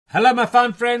Hello, my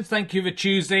fun friends. Thank you for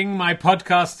choosing my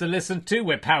podcast to listen to.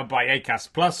 We're powered by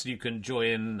Acast Plus. You can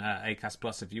join Acast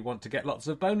Plus if you want to get lots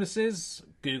of bonuses.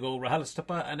 Google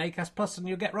RHLSTP and Acast Plus and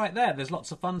you'll get right there. There's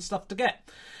lots of fun stuff to get.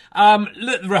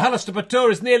 Look, the RHLSTP tour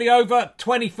is nearly over.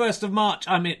 21st of March,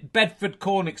 I'm at Bedford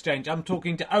Corn Exchange. I'm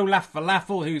talking to Olaf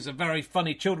Falafel, who's a very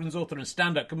funny children's author and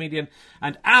stand-up comedian,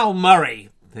 and Al Murray,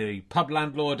 the pub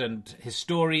landlord and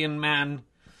historian man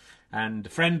and a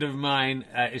friend of mine.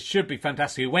 It should be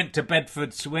fantastic. He went to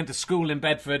Bedford, went to school in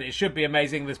Bedford. It should be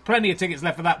amazing. There's plenty of tickets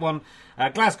left for that one.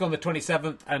 Glasgow on the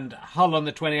 27th and Hull on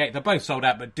the 28th. They're both sold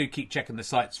out, but do keep checking the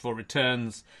sites for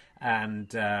returns.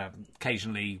 And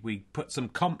occasionally we put some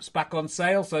comps back on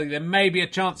sale, so there may be a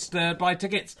chance to buy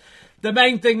tickets. The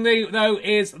main thing, though,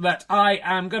 is that I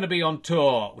am going to be on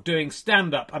tour doing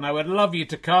stand-up, and I would love you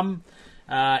to come.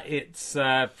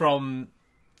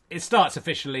 It starts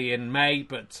officially in May,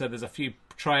 but there's a few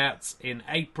tryouts in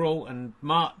April and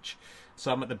March.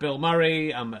 So I'm at the Bill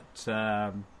Murray, I'm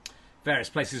at various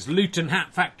places, Luton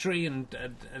Hat Factory and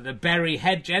the Bury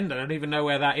Hedge End. I don't even know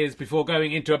where that is, before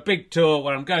going into a big tour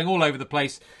where I'm going all over the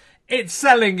place. It's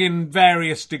selling in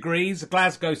various degrees.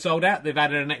 Glasgow sold out. They've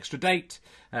added an extra date.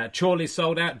 Chorley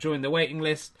sold out during the waiting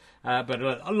list. But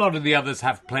a lot of the others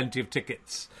have plenty of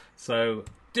tickets. So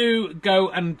do go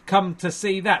and come to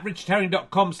see that.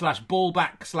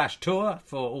 richardherring.com/ballback/tour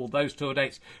for all those tour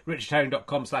dates.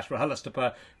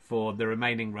 richardherring.com/RHLSTP for the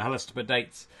remaining RHLSTP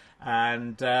dates.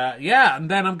 And and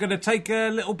then I'm going to take a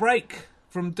little break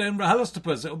from doing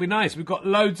RHLSTPs. It'll be nice. We've got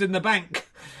loads in the bank.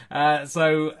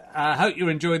 So I hope you're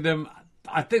enjoying them.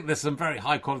 I think there's some very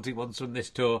high quality ones from this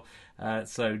tour.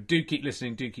 So do keep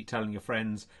listening. Do keep telling your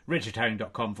friends.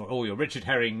 richardherring.com for all your Richard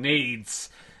Herring needs.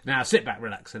 Now sit back,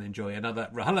 relax, and enjoy another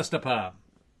RHLSTP.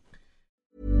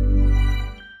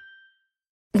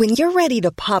 When you're ready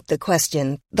to pop the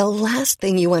question, the last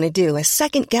thing you want to do is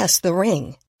second-guess the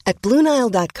ring. At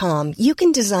BlueNile.com, you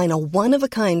can design a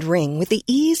one-of-a-kind ring with the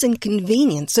ease and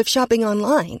convenience of shopping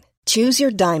online. Choose your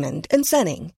diamond and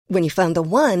setting. When you find the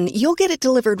one, you'll get it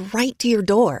delivered right to your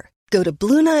door. Go to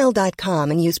BlueNile.com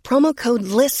and use promo code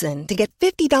LISTEN to get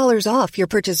 $50 off your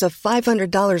purchase of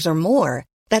 $500 or more.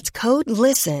 That's code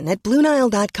LISTEN at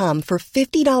BlueNile.com for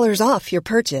 $50 off your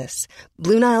purchase.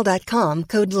 BlueNile.com,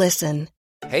 code LISTEN.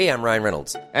 Hey, I'm Ryan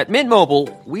Reynolds. At Mint Mobile,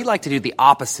 we like to do the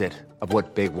opposite of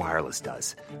what Big Wireless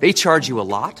does. They charge you a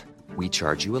lot, we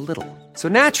charge you a little. So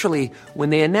naturally,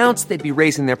 when they announced they'd be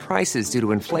raising their prices due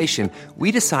to inflation,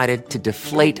 we decided to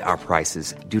deflate our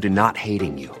prices due to not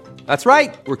hating you. That's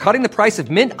right. We're cutting the price of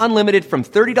Mint Unlimited from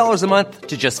 $30 a month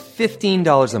to just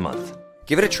 $15 a month.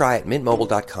 Give it a try at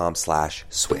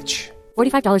mintmobile.com/switch.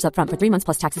 $45 up front for 3 months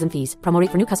plus taxes and fees. Promo rate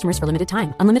for new customers for limited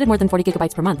time. Unlimited more than 40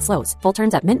 gigabytes per month. Slows full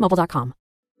terms at mintmobile.com.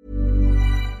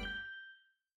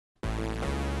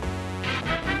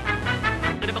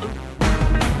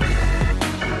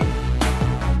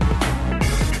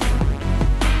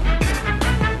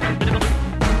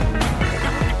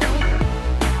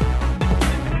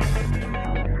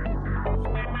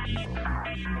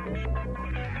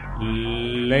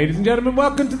 Ladies and gentlemen,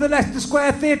 welcome to the Leicester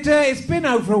Square Theatre. It's been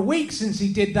over a week since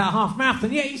he did that half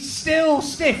marathon, yet he's still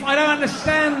stiff. I don't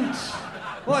understand.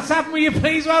 What's happened with you?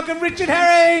 Please welcome Richard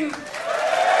Herring. Thank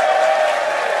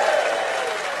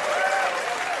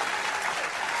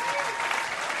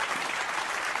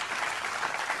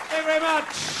you very much.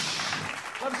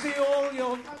 Love to see you all.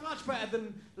 You're much better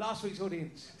than last week's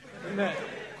audience. And,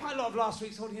 quite a lot of last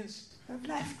week's audience have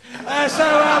left.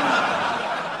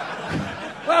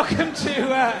 Welcome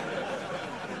to...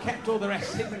 kept all the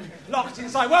rest hidden and locked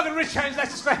inside. Welcome to Rich Herring's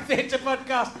Leicester Square Theatre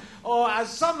podcast, or as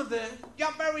some of the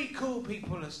very cool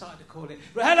people have started to call it,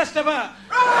 RHLSTP!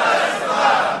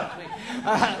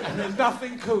 And there's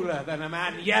nothing cooler than a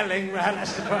man yelling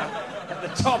RHLSTP at the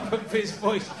top of his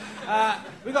voice.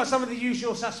 We've got some of the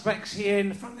usual suspects here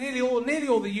in front, nearly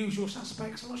all the usual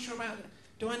suspects. I'm not sure about it.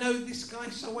 Do I know this guy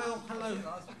so well? Hello.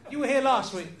 You were here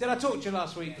last week. Did I talk to you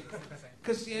last week?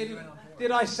 Because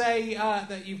did I say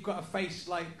that you've got a face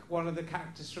like one of the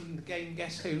characters from the game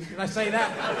Guess Who? Did I say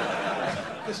that?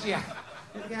 Because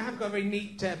I've got a very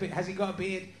neat bit. Has he got a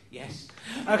beard? Yes.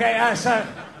 Okay, so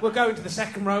we'll go into the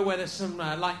second row where there's some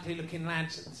likely-looking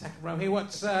lads in the second row here.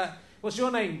 What's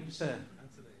your name, sir?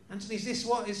 Anthony, is this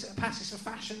what is passes for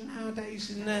fashion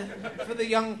nowadays for the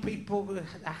young people?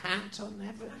 A hat on,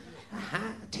 a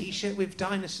hat, a T-shirt with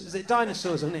dinosaurs. Is it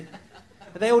dinosaurs on it?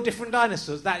 Are they all different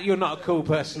dinosaurs? That you're not a cool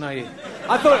person, are you?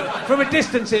 I thought from a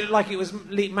distance it looked like it was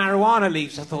marijuana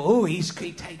leaves. I thought, oh, he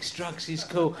takes drugs, he's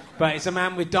cool. But it's a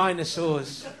man with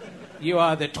dinosaurs. You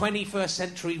are the 21st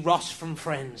century Ross from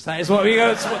Friends. That is what we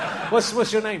go.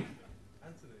 What's your name?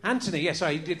 Anthony. Anthony, yeah,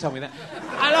 sorry, you did tell me that.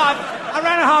 I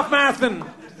ran a half marathon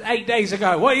 8 days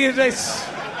ago. What is this?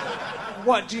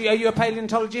 Are you a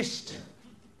paleontologist?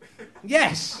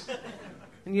 Yes.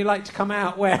 And you like to come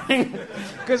out wearing...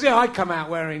 Because, I come out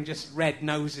wearing just red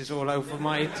noses all over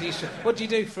my T-shirt. What do you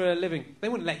do for a living? They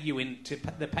wouldn't let you into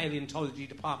the paleontology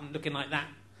department looking like that.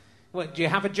 What, do you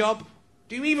have a job?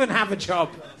 Do you even have a job?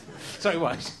 Sorry,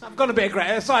 what? I've gone a bit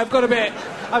aggressive. Sorry, I've gone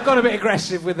a bit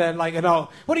aggressive with like an old...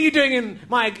 What are you doing in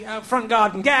my front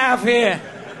garden? Get out of here!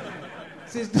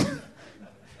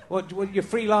 What your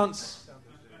freelance...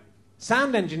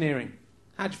 Sound engineering.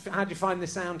 How'd you find the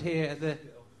sound here at the...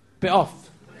 Bit off.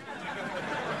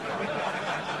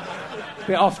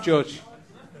 Bit off, George.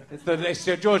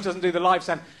 George doesn't do the live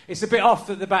sound. It's a bit off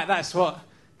at the back. That's what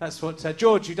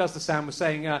George, who does the sound, was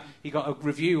saying. He got a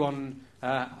review on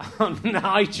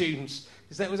iTunes.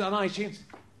 Was it on iTunes?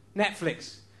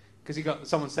 Netflix. Because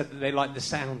someone said that they liked the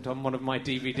sound on one of my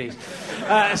DVDs.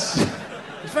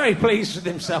 He's very pleased with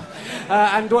himself.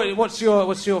 And what's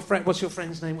your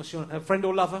friend's name? What's your friend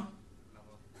or lover?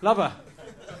 Lover.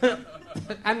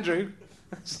 Andrew.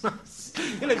 That's nice.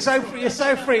 You're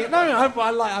so free. No,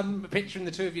 I'm picturing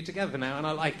the two of you together now, and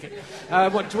I like it.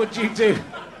 What do you do?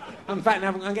 In fact,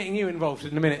 I'm getting you involved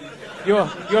in a minute. You're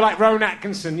like Rowan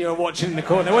Atkinson. You're watching in the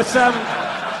corner.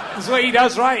 That's what he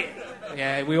does, right?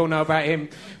 Yeah, we all know about him.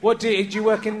 Do you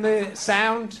work in the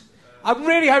sound? I'm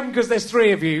really hoping, because there's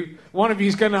three of you, one of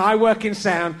you's going to, I work in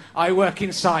sound, I work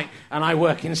in sight, and I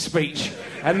work in speech.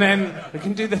 And then we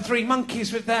can do the three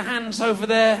monkeys with their hands over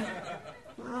there.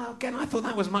 Again, I thought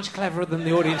that was much cleverer than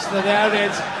the audience.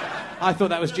 I thought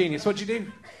that was genius. What do you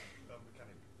do?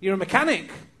 You're a mechanic.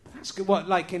 That's good. What,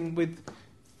 like with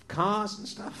cars and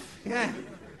stuff? Yeah.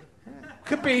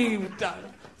 Could be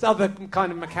other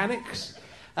kind of mechanics.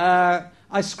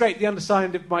 I scraped the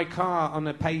underside of my car on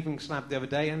a paving slab the other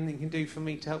day. Anything you can do for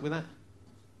me to help with that?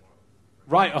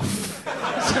 Right off.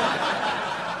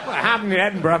 What happened in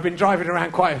Edinburgh? I've been driving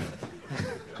around quite...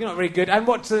 You're not very good. And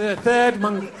what's the third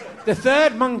monkey? The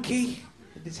third monkey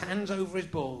with his hands over his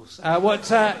balls.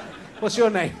 What's your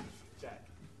name?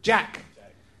 Jack.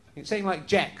 You're saying like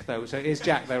Jack, though, so it is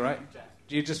Jack, though, right? Jack.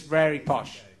 You're just very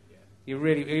posh. You're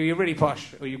really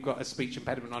posh, or you've got a speech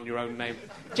impediment on your own name.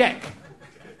 Jack.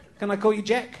 Can I call you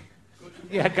Jack?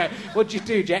 Yeah, okay. What do you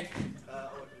do, Jack? I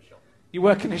work in a shop. You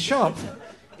work in a shop?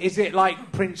 Is it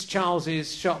like Prince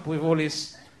Charles's shop with all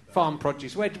his farm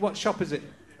produce? What shop is it?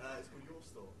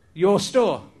 It's called Your Store. Your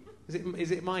store?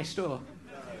 Is it my store?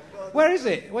 No. Where is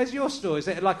it? Where's your store? Is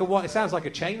it like a what? It sounds like a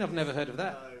chain. I've never heard of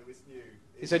that. No, it's new.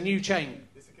 It's a new chain.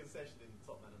 It's a concession in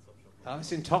Top Man and Top Shop. Oh,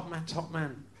 it's in Top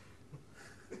Man.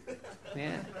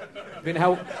 Yeah.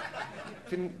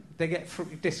 They get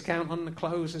discount on the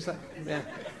clothes? Is that? Yeah.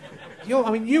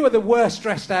 You are the worst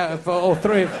dressed out of all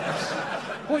three of us.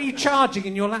 What are you charging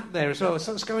in your lap there as well?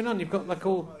 So what's going on? You've got like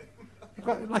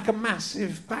a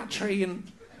massive battery, and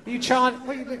you charge.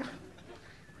 What are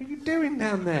you doing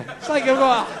down there? It's like you've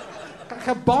got like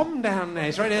a bomb down there.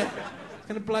 He's ready to...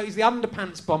 Going to blow. He's the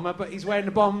underpants bomber, but he's wearing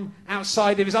a bomb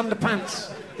outside of his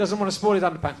underpants. Doesn't want to spoil his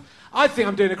underpants. I think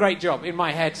I'm doing a great job in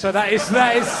my head. So that is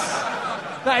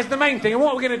the main thing. And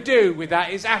what we're going to do with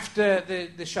that is after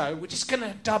the show, we're just going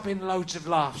to dub in loads of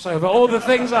laughs over all the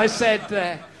things I said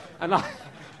there, and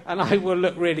I will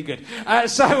look really good.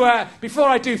 So before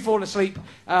I do fall asleep,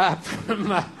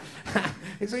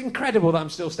 it's incredible that I'm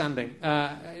still standing.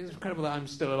 It's incredible that I'm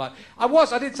still alive.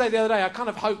 I did say the other day, I kind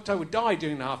of hoped I would die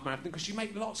doing the half marathon because you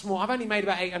make lots more. I've only made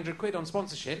about 800 quid on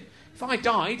sponsorship. If I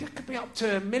died, it could be up to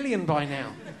 $1 million by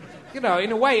now.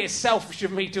 In a way, it's selfish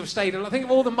of me to have stayed alive. Think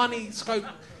of all the money Scope.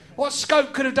 What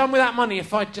Scope could have done with that money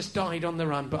if I'd just died on the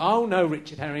run. But oh no,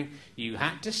 Richard Herring, you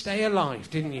had to stay alive,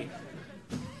 didn't you?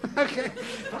 Okay.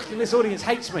 Fucking this audience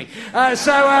hates me. My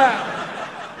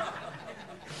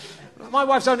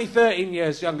wife's only 13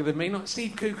 years younger than me. Not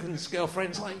Steve Coogan's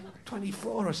girlfriend's like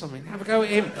 24 or something. Have a go at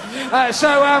him.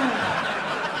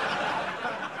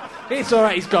 It's all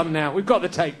right. He's gone now. We've got the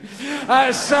tape.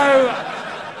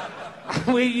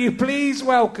 Will you please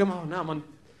welcome... Oh, no, I'm on...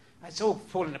 It's all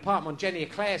falling apart. I'm on Jenny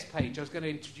Eclair's page. I was going to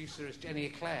introduce her as Jenny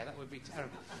Eclair. That would be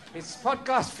terrible. It's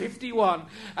podcast 51.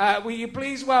 Will you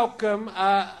please welcome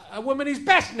a woman who's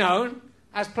best known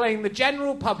as playing the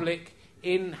general public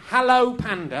in Hello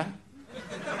Panda.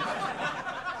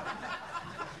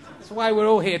 That's why we're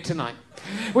all here tonight.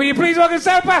 Will you please welcome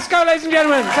Sarah Pascoe, ladies and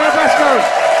gentlemen? Sarah Pascoe.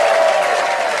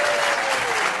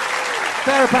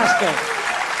 Sarah Pascoe.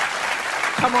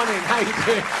 Come on in. How you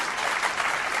doing?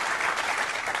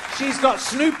 She's got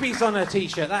Snoopy's on her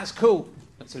T-shirt. That's cool.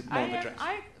 That's more of a dress.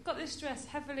 I got this dress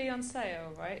heavily on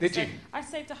sale, right? Did you? I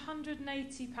saved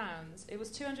 £180. It was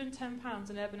 £210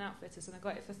 in Urban Outfitters, and I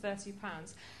got it for £30.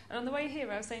 And on the way here,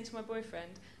 I was saying to my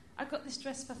boyfriend, I got this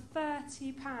dress for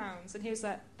 £30, and he was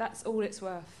like, "That's all it's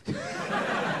worth."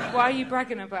 Why are you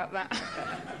bragging about that?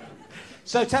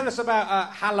 So tell us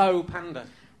about Hello Panda.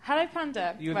 Hello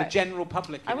Panda. You were Right. the general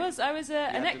public. I was an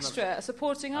had extra, a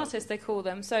supporting artist, they call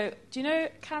them. So, do you know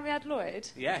Carrie Lloyd?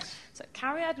 Yes. So,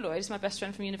 Carrie Lloyd is my best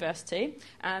friend from university,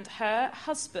 and her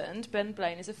husband, Ben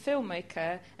Blaine, is a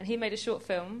filmmaker, and he made a short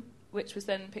film, which was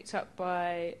then picked up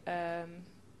by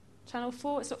Channel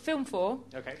 4, it's not Film 4,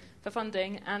 Okay. for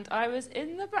funding, and I was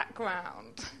in the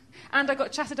background. And I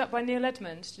got chatted up by Neil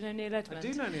Edmond. Do you know Neil Edmond? I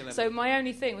do know Neil Edmond. So my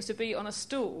only thing was to be on a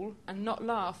stool and not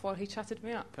laugh while he chatted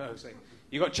me up. Oh, see.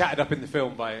 You got chatted up in the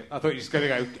film by... I thought you were just going to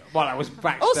go... Well, I was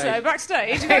backstage. Also,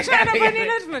 backstage, you got chatted up by Neil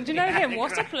Edmond. Do you know him?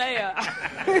 What a player.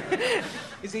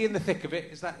 Is he in the thick of it?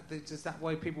 Is that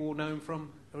why people will know him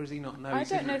from? Or is he not? No, I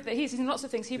don't know that he's in lots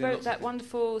of things. He He's in wrote lots that of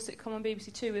wonderful sitcom on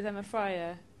BBC Two with Emma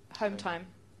Fryer, Home Time.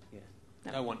 Yeah.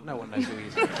 No one knows who he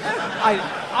is.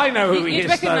 I know who he You'd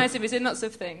is. recognise him. He's in lots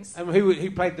of things.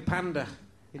 Who played the panda?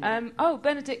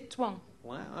 Benedict Wong.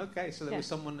 Wow. Okay. So there Yeah. was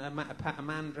someone, a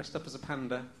man dressed up as a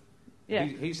panda. Yeah.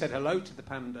 Who said hello to the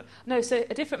panda? No, so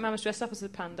a different man was dressed up as a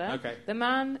panda. Okay. The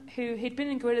man he'd been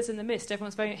in Gorillas in the Mist. He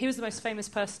was the most famous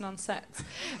person on set.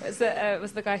 Was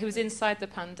the guy who was inside the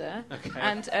panda. Okay.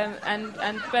 And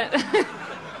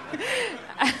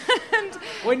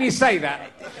When you say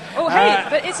that,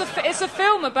 but it's a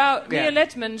film about Yeah. Neil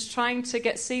Edmond trying to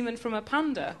get semen from a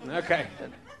panda. okay.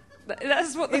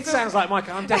 That's what the It film... sounds like Mike.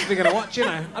 I'm definitely going to watch.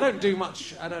 I don't do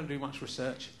much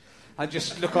research. I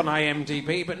just look on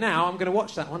IMDb. But now I'm going to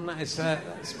watch that one.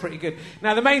 That's pretty good.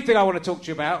 Now the main thing I want to talk to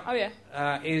you about. Oh, yeah.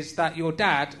 Is that your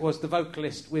dad was the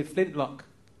vocalist with Flintlock.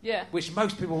 Yeah. Which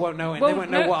most people won't know. Well, they won't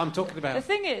know no, what I'm talking about. The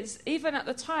thing is, even at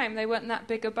the time, they weren't that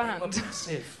big a band. They were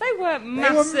massive. They were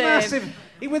They were massive.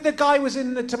 The guy was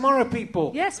in the Tomorrow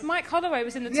People. Yes, Mike Holloway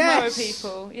was in the Yes. Tomorrow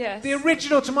People. Yes. The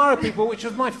original Tomorrow People, which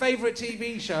was my favourite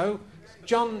TV show.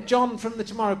 John from the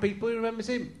Tomorrow People. Who remembers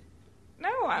him?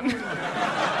 No one.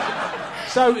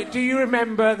 So, do you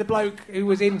remember the bloke who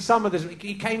was in some of the...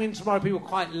 He came in Tomorrow People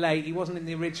quite late. He wasn't in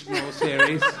the original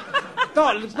series.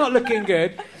 It's not looking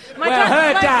good. My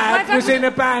Her dad dad was in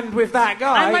a band with that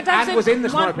guy and my dad's was in the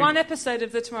Tomorrow one, People. one episode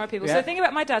of the Tomorrow People. Yeah. So the thing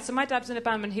about my dad, my dad was in a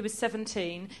band when he was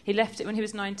 17. He left it when he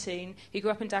was 19. He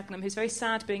grew up in Dagenham. He was very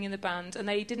sad being in the band, and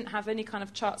they didn't have any kind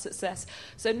of chart success.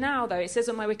 So now, though, it says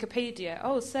on my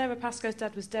Wikipedia, Sarah Pascoe's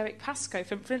dad was Derek Pascoe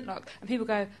from Flintlock. And people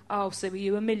go, so were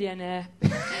you a millionaire?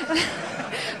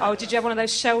 Did you have one of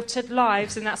those sheltered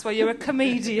lives, and that's why you're a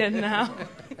comedian now?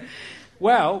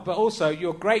 Well, but also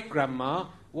your great-grandma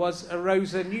was a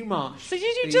Rosa Newmarsh. So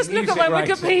did you the just look at my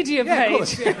music writer. Wikipedia page? Yeah, of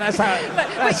course. Yeah, that's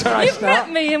how I You've start. met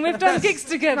me and we've done gigs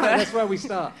together. No, that's where we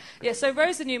start. Yeah, so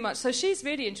Rosa Newmarsh, so she's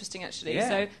really interesting actually. Yeah.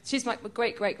 So she's my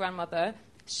great-great-grandmother.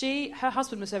 Her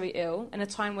husband was very ill in a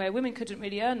time where women couldn't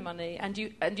really earn money and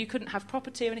you couldn't have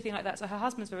property or anything like that. So her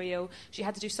husband's very ill. She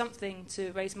had to do something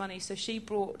to raise money. So she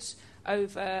brought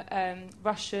over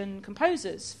Russian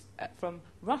composers from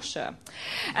Russia,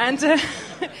 and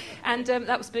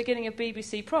that was the beginning of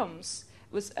BBC Proms.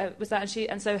 Was that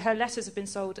and so her letters have been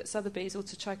sold at Sotheby's or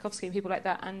to Tchaikovsky and people like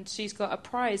that, and she's got a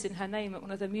prize in her name at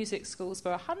one of the music schools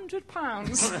for £100.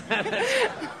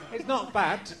 It's not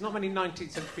bad. Not many 19th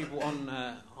century people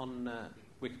on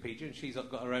Wikipedia, and she's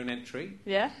got her own entry.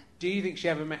 Yeah. Do you think she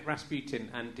ever met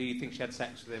Rasputin, and do you think she had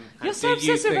sex with him? And You're so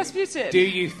obsessed with Rasputin. Do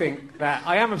you think that...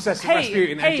 I am obsessed with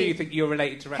Rasputin, and do you think you're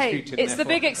related to Rasputin? It's the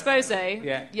big expose.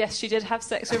 Yeah. Yes, she did have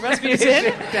sex with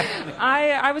Rasputin.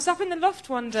 I was up in the loft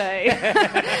one day,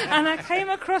 and I came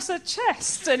across a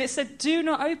chest, and it said, "Do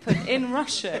not open," in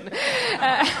Russian.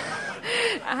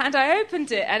 And I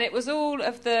opened it, and it was all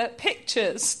of the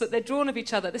pictures that they'd drawn of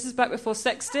each other. This is back before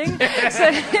sexting. So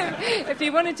if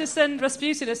you wanted to send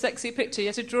Rasputin a sexy picture, you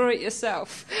had to draw it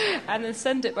yourself and then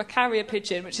send it by carrier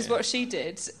pigeon, which is what she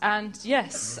did. And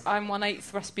yes, I'm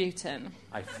 1/8 Rasputin.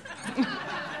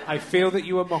 I feel that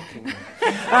you were mocking me.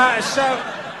 I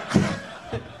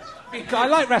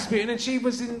like Rasputin, and she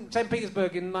was in St.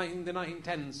 Petersburg in the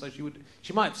 1910s, so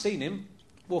she might have seen him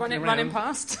walking around. Running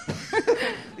past.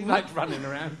 He liked running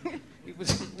around.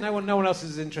 No one else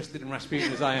is as interested in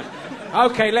Rasputin as I am.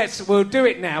 Okay, we'll do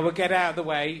it now. We'll get out of the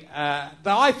way.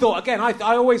 But I thought, again, I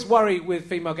always worry with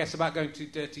female guests about going to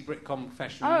Dirty Britcom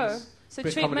confessions. So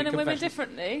Brit treat comedy men and women confessions.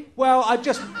 differently? Well, I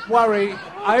just worry.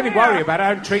 I only worry about it.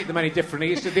 I don't treat them any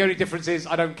differently. The only difference is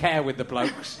I don't care with the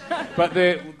blokes. But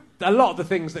a lot of the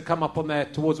things that come up on there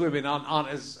towards women aren't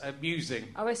as amusing.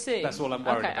 Oh, I see. That's all I'm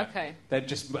worried about. Okay. They're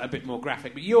just a bit more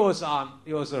graphic. But yours aren't.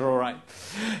 Yours are all right.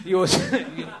 Yours...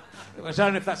 I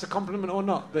don't know if that's a compliment or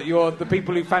not, that the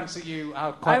people who fancy you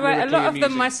are quite I write a lyrically lot of amusing.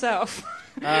 them myself.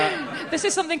 This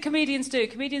is something comedians do.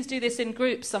 Comedians do this in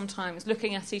groups sometimes,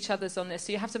 looking at each other's on this,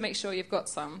 so you have to make sure you've got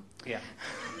some. Yeah.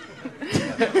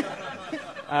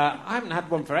 I haven't had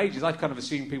one for ages. I kind of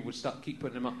assumed people would keep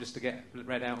putting them up just to get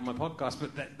read out on my podcast,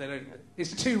 but they don't.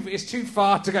 It's too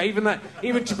far to go. Even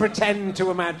to pretend to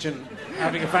imagine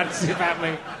having a fantasy about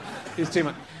me is too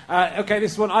much. Okay,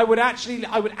 this one. I would actually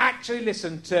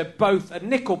listen to both a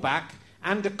Nickelback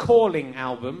and a Calling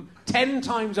album 10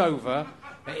 times over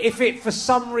if it for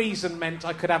some reason meant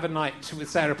I could have a night with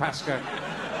Sarah Pascoe.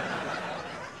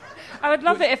 I would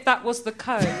love it if that was the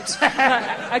code.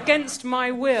 Against my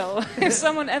will. If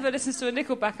someone ever listens to a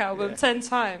Nickelback album 10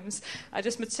 times, I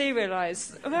just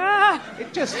materialise.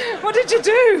 What did you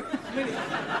do?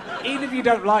 Even if you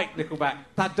don't like Nickelback,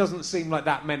 that doesn't seem like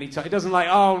that many times. It doesn't like,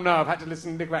 oh no, I've had to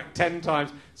listen to Nickelback 10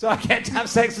 times, so I get to have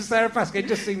sex with Sarah Pascoe. It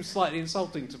just seems slightly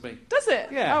insulting to me. Does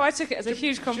it? Yeah. Oh, I took it as a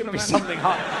huge compliment.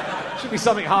 Should be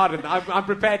something harder than that. I'm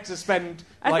prepared to spend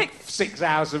 6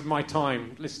 hours of my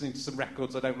time listening to some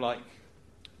records I don't like.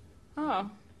 Oh.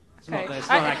 It's not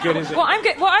that good, is it? What I'm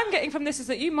getting from this is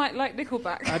that you might like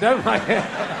Nickelback. I don't like it.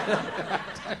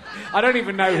 I don't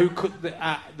even know who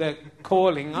the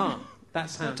Calling are.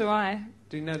 That's how. What do I?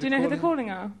 Do you know who the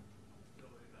Calling are?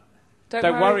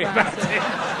 Don't worry about it.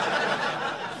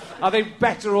 Are they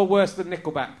better or worse than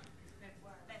Nickelback?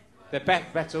 They're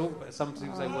better, but some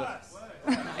people say worse.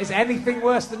 Is anything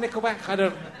worse than Nickelback? I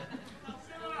don't...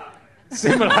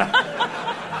 Similar.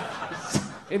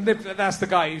 That's the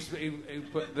guy who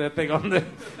put the thing on the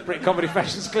Brit Comedy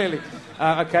Fashions, clearly.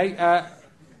 Okay.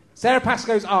 Sarah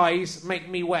Pascoe's eyes make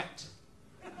me wet.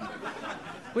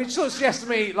 Which sort of suggests to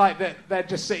me like that they're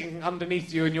just sitting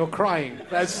underneath you and you're crying.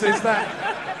 Is that...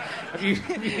 Have you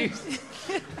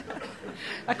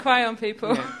I cry on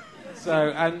people. Yeah.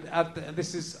 So, and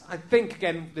this is... I think,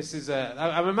 again, this is a...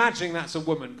 I'm imagining that's a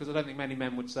woman, because I don't think many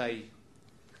men would say...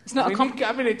 It's not if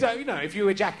you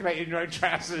ejaculate in your own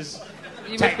trousers...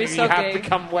 You would be soggy. You have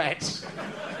become wet.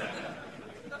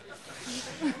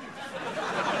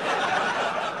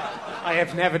 I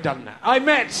have never done that. I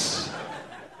met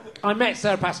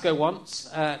Sarah Pascoe once.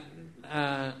 Sorry,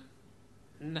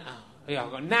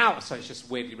 it's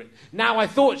just weirdly written. Now, I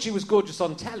thought she was gorgeous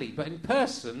on telly, but in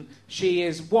person, she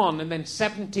is 1 and then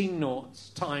 17 noughts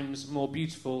times more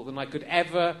beautiful than I could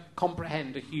ever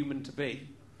comprehend a human to be.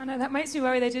 I know, that makes me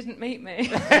worry they didn't meet me. They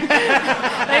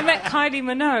met Kylie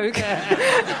Minogue.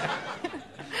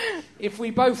 If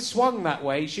we both swung that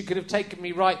way, she could have taken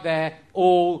me right there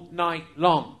all night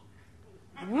long.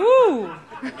 Woo!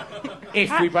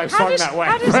 If we both swung that way.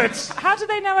 How do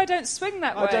they know I don't swing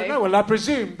that way? I don't know. Well, I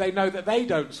presume they know that they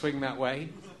don't swing that way.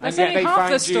 That's and yet only they half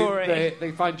find the story.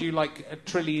 They find you like a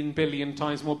trillion billion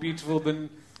times more beautiful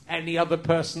than any other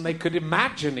person they could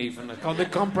imagine even. They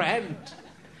can't comprehend.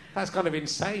 That's kind of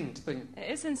insane to think.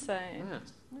 It is insane.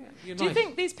 Yeah. Do you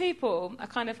think these people are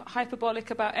kind of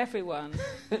hyperbolic about everyone?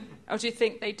 Or do you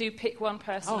think they do pick one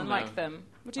person like them?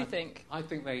 What do you think? I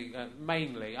think they,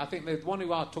 mainly, I think the one who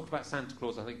talked about Santa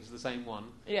Claus, I think is the same one.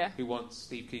 Yeah. Who wants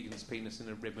Steve Keegan's penis in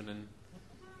a ribbon and...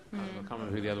 I can't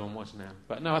remember who the other one was now.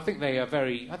 But no, I think they're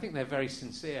very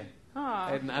sincere.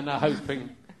 And are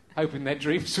hoping their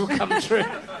dreams will come true.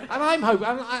 And I'm hoping,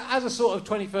 as a sort of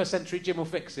 21st century Jim will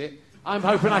fix it, I'm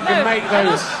hoping I can make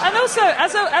those. And also,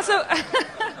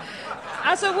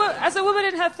 as a woman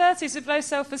in her 30s with low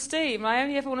self-esteem, I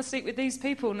only ever want to sleep with these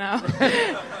people now.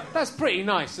 That's pretty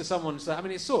nice to someone to say. I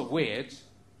mean, it's sort of weird.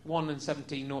 1 and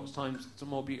 17 noughts times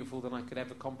more beautiful than I could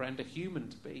ever comprehend a human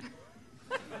to be.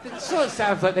 It sort of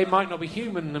sounds like they might not be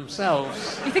human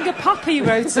themselves. You think a puppy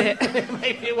wrote it?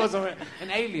 Maybe it was an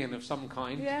alien of some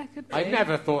kind. Yeah, could be. I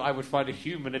never thought I would find a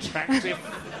human attractive.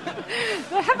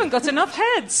 They haven't got enough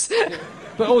heads.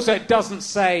 But also, it doesn't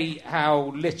say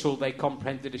how little they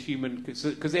comprehended a human.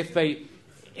 Because if they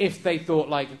thought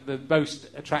like the most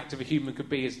attractive a human could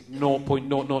be is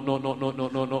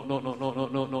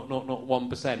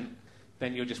 0.0000000000001%,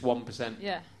 then you're just 1%.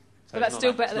 Yeah. But that's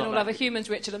still better than all other humans,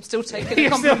 Richard. I'm still taking the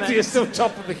compliment. You're still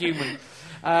top of the human.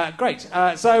 Great.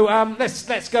 So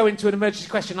let's go into an emergency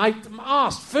question. I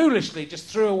asked, foolishly, just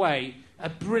threw away a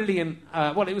brilliant...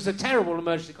 it was a terrible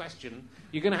emergency question.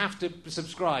 You're going to have to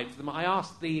subscribe to them. I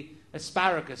asked the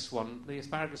asparagus one, the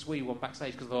asparagus wee one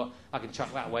backstage, because I thought, I can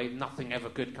chuck that away. Nothing ever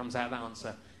good comes out of that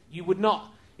answer. You would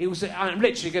not... I'm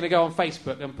literally going to go on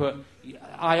Facebook and put,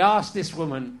 I asked this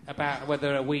woman about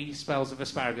whether a wee smells of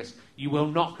asparagus. You will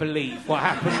not believe what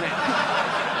happened next.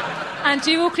 And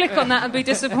you will click on that and be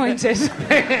disappointed.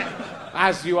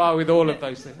 As you are with all of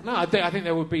those things. No, I think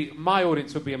there would be... My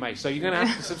audience would be amazed. So you're going to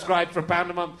have to subscribe for £1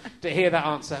 a month to hear that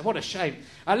answer. What a shame.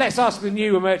 Let's ask the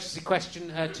new emergency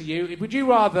question to you. Would you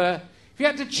rather... If you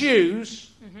had to choose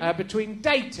between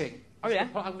dating... Oh, yeah.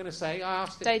 What I'm going to say. I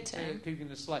asked it Dating.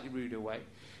 in a slightly ruder way.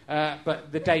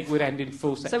 But the date would end in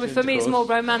full sex So for me, it's more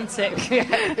romantic.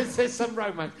 Yeah, there's some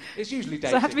romance. It's usually dating.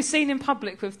 So I have to be seen in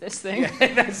public with this thing.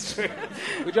 Yeah, that's true.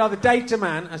 Would you rather date a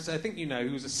man, as I think you know,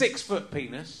 who's a 6-foot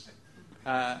penis...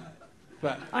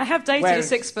 but I have dated a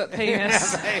 6-foot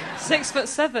penis.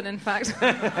 6'7", in fact.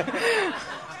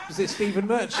 Was it Stephen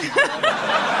Merchant?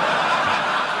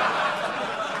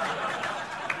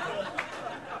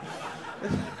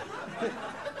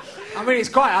 I mean, it's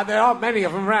quite... There aren't many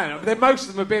of them around. Most of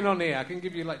them have been on here. I can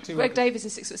give you like 2 Greg others. Davies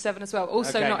is 6'7" as well.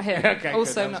 Also not him. Okay,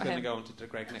 also good. not I was going him. to go on to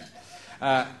Greg next.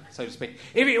 So to speak.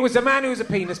 If it was a man who was a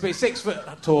penis, but he's 6 foot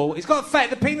tall, he's got a face.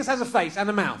 The penis has a face and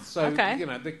a mouth, so you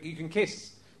know you can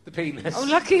kiss the penis. Oh,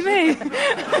 lucky me!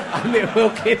 And it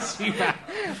will kiss you back.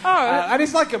 Oh, and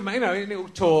it's like and it'll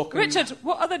talk. Richard,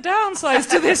 what are the downsides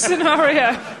to this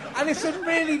scenario? And it's a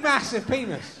really massive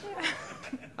penis.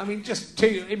 I mean, just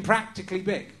too impractically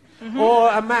big. Mm-hmm. Or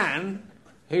a man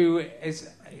who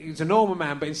he's a normal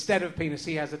man, but instead of penis,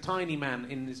 he has a tiny man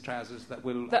in his trousers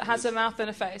that has a mouth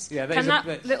and a face. Yeah, can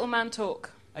that little man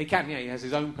talk? He can, yeah. He has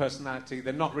his own personality.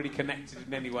 They're not really connected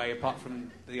in any way, apart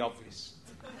from the obvious.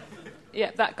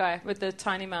 Yeah, that guy with the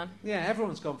tiny man. Yeah,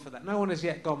 everyone's gone for that. No one has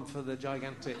yet gone for the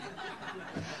gigantic.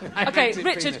 Okay,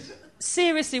 Richard. Penis.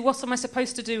 Seriously, what am I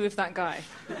supposed to do with that guy?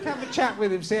 Have a chat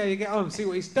with him, see how you get on, see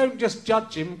what he's... Don't just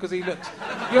judge him because he looks...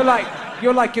 You're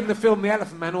like in the film The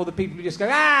Elephant Man, all the people who just go,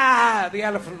 the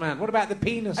Elephant Man. What about the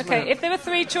penis man? Okay, if there were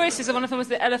 3 choices and one of them was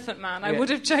the Elephant Man, I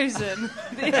would have chosen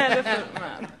the Elephant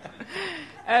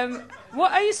Man.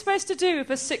 What are you supposed to do with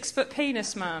a 6-foot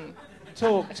penis man?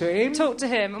 Talk to him. Talk to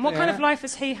him. And what kind of life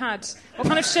has he had? What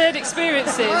kind of shared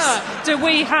experiences do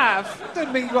we have? I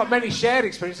don't think you've got many shared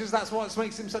experiences. That's what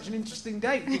makes him such an interesting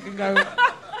date. You can go...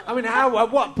 I mean, at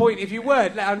what point, if you were...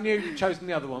 I knew you'd chosen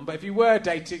the other one, but if you were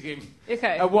dating him,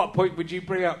 at what point would you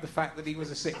bring up the fact that he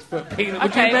was a 6-foot penis?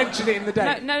 Would you mention it in the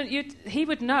date? No, he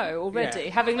would know already,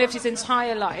 having lived his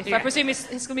entire life. Yeah. I presume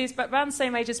he's going to be around the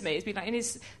same age as me. He's been like in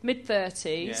his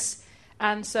mid-30s. Yeah.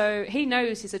 And so he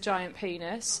knows he's a giant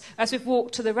penis. As we've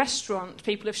walked to the restaurant,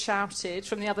 people have shouted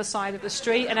from the other side of the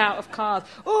street and out of cars,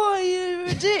 "Oh, you're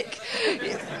a dick!"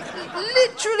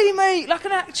 Literally, mate, like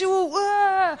an actual...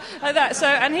 like that. So,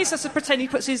 and he's supposed to pretend he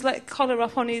puts his collar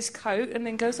up on his coat and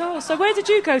then goes, "Oh, so where did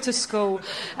you go to school?"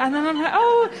 And then I'm like,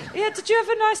 "Oh, yeah, did you have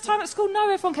a nice time at school?"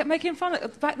 "No, everyone kept making fun.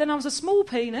 Back then I was a small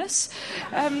penis,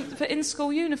 but in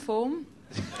school uniform."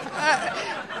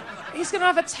 He's going to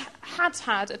have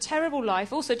had a terrible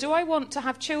life. Also, do I want to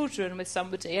have children with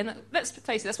somebody? And let's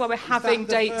face it, that's why we're having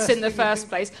dates in the first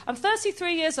place. I'm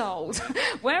 33 years old.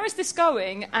 Where is this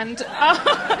going? And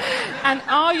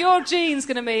are your genes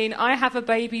going to mean I have a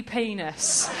baby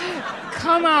penis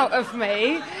come out of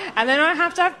me? And then I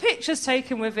have to have pictures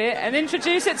taken with it and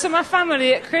introduce it to my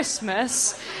family at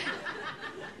Christmas?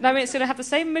 No, it's going to have the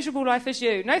same miserable life as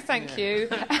you. No, thank you.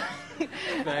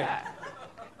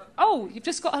 Oh, you've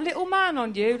just got a little man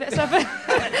on you. Let's have a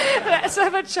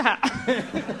chat.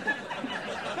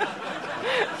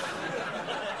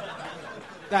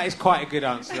 That is quite a good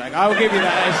answer. I'll give you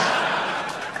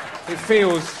that. It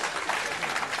feels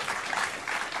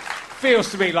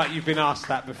to me like you've been asked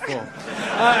that before.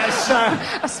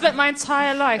 I spent my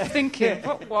entire life thinking,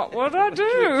 what would I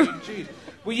do?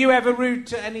 Were you ever rude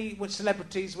to any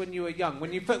celebrities when you were young?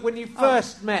 When you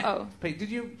first met Pete,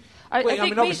 did you... I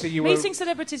think obviously you were... meeting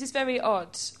celebrities is very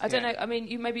odd. I don't know. I mean,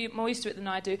 you may be more used to it than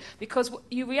I do because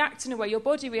you react in a way. Your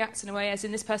body reacts in a way as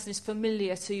in this person is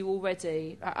familiar to you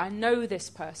already. I know this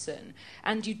person,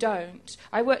 and you don't.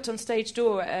 I worked on stage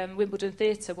door at Wimbledon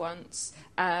Theatre once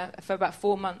for about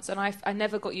 4 months, and I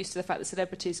never got used to the fact that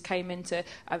celebrities came into...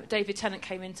 David Tennant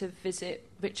came in to visit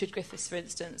Richard Griffiths, for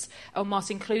instance, or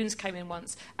Martin Clunes came in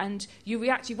once, and you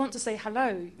react, you want to say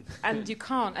hello, and you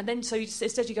can't, and then so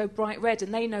instead you go bright red,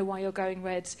 and they know why you're going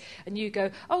red, and you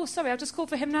go, "Oh, sorry, I'll just call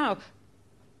for him now.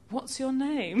 What's your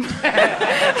name?"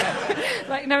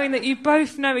 Like knowing that you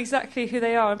both know exactly who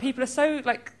they are, and people are so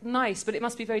nice, but it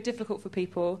must be very difficult for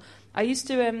people I used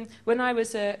to, when I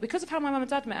was, because of how my mum and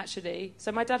dad met, actually.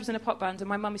 So my dad was in a pop band, and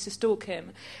my mum used to stalk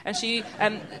him. And she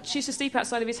used to sleep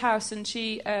outside of his house, and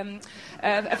she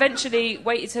eventually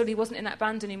waited till he wasn't in that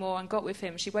band anymore and got with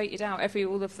him. She waited out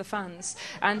all of the fans.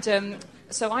 And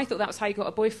so I thought that was how you got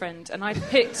a boyfriend. And I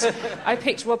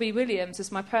picked Robbie Williams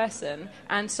as my person.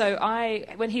 And so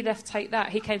when he left Take That,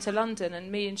 he came to London, and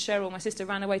me and Cheryl, my sister,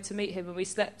 ran away to meet him, and we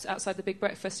slept outside the Big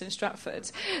Breakfast in Stratford.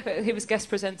 He was guest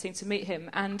presenting to meet him.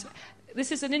 And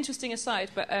this is an interesting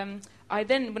aside, but I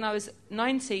then, when I was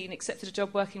 19, accepted a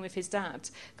job working with his dad,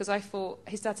 because I thought,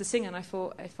 his dad's a singer, and I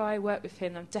thought, if I work with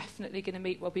him, I'm definitely going to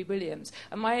meet Robbie Williams.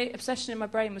 And my obsession in my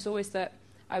brain was always that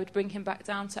I would bring him back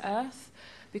down to earth,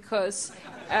 because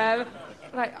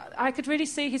I could really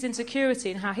see his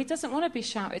insecurity and how he doesn't want to be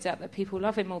shouted at that people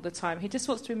love him all the time. He just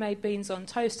wants to be made beans on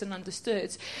toast and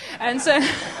understood. And so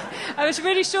I was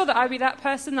really sure that I'd be that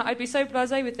person, that I'd be so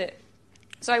blasé with it.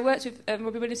 So I worked with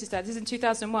Robbie Williams' dad. This is in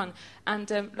 2001.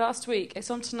 And last week,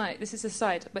 it's on tonight. This is a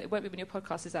side, but it won't be when your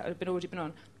podcast is out. It would have already been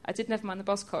on. I did Nevermind the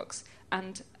Buzzcocks.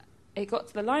 And it got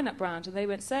to the lineup round, and they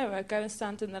went, Sarah, go and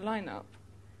stand in the lineup.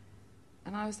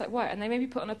 And I was like, what? And they made me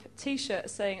put on a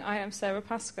T-shirt saying, I am Sarah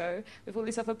Pascoe, with all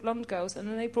these other blonde girls. And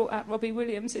then they brought out Robbie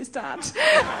Williams, his dad.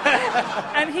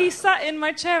 And he sat in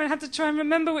my chair and had to try and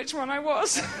remember which one I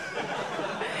was.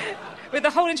 With the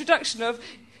whole introduction of,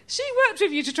 she worked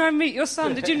with you to try and meet your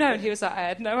son, did you know? And he was like, I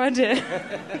had no idea.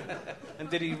 And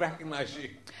did he recognise you?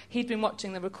 He'd been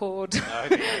watching the record.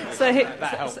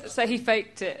 Oh, so he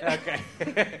faked it.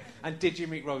 Okay. And did you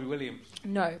meet Robbie Williams?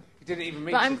 No. You didn't even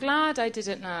meet But him? I'm glad I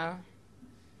didn't now.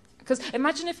 Because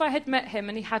imagine if I had met him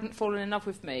and he hadn't fallen in love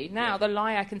with me. Now, the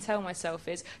lie I can tell myself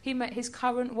is he met his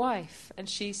current wife, and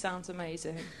she sounds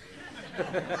amazing.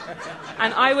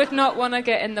 And I would not want to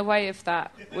get in the way of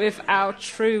that with our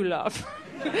true love.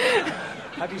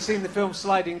 Have you seen the film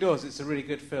Sliding Doors? It's a really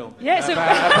good film. Yes, I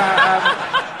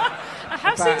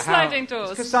have seen Sliding Doors.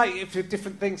 Because if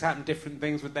different things happen, different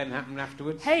things would then happen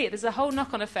afterwards. Hey, there's a whole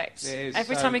knock-on effect.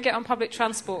 Every time we get on public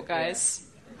transport, guys. Yeah.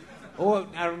 Or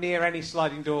near any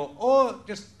sliding door, or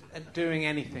just doing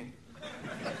anything.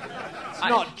 It's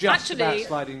not just about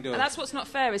sliding doors. And that's what's not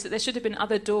fair, is that there should have been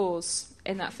other doors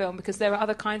in that film, because there are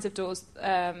other kinds of doors.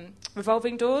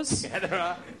 Revolving doors. Yeah, there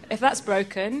are. If that's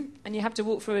broken, and you have to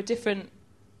walk through a different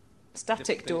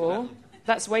static door,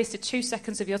 that's wasted 2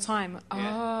 seconds of your time.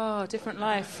 Yeah. Oh, different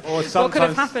life. Or what could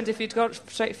have happened if you'd got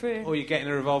straight through? Or you get in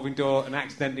a revolving door and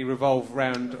accidentally revolve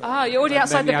round. Ah, you're already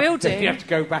outside the building. You have to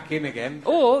go back in again.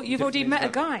 Or you've already met a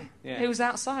guy who was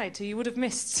outside, who you would have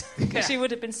missed, because you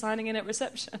would have been signing in at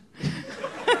reception.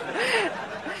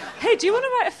 Hey, do you want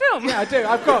to write a film? Yeah, I do.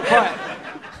 I've got quite...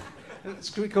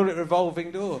 Can we call it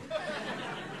revolving door?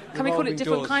 Can we call it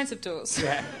different kinds of doors?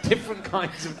 Yeah, different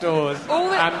kinds of doors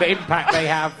and the impact they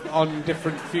have on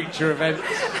different future events,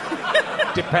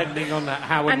 depending on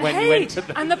how and when you enter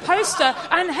them. And the poster,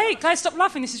 and hey, guys, stop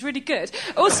laughing, this is really good.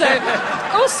 Also,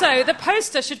 the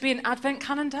poster should be an advent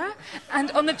calendar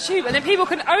and on the tube, and then people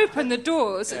can open the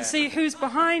doors and see who's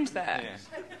behind there.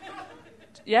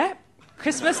 Yeah?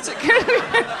 Christmas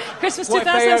 2016. What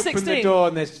if they open the door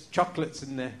and there's chocolates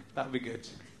in there? That would be good.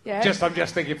 Yeah. I'm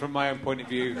just thinking from my own point of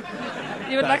view.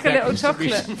 You would like a little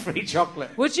chocolate. Some free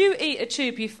chocolate. Would you eat a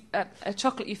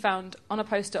chocolate you found on a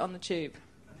poster on the tube?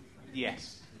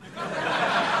 Yes.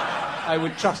 I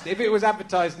would trust it. If it was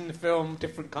advertised in the film,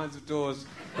 different kinds of doors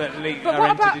that are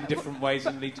entered in different ways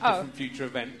and lead to different future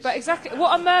events. But exactly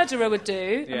what a murderer would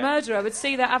do, a murderer would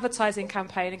see their advertising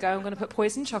campaign and go, I'm going to put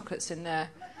poison chocolates in there.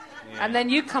 Yeah. And then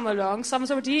you come along, someone's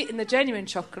already eaten the genuine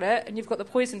chocolate, and you've got the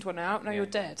poisoned one out, now you're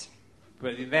dead.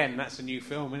 But then that's a new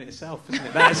film in itself, isn't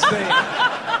it? That's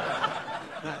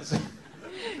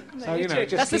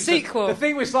the sequel. The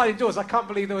thing with Sliding Doors, I can't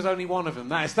believe there was only one of them.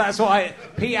 That's why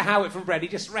Peter Howitt from Bread, he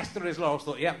just rested on his laurels,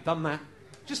 thought, done that.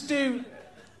 Just do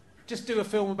a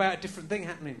film about a different thing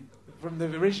happening from the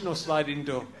original Sliding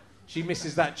Door. She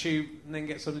misses that tube and then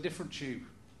gets on a different tube.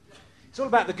 It's all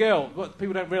about the girl. What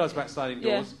people don't realise about Sliding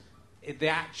Doors, the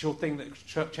actual thing that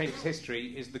changes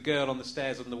history is the girl on the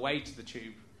stairs on the way to the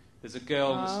tube. There's a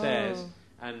girl on the stairs,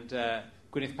 and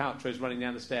Gwyneth Paltrow's running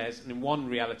down the stairs, and in one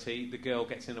reality, the girl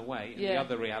gets in the way, and in the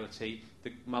other reality,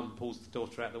 the mum pulls the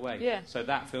daughter out of the way. Yeah. So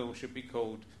that film should be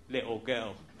called Little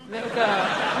Girl. Little Girl.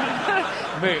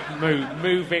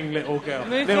 Moving Little Girl.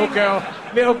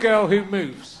 Little Girl who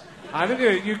moves. I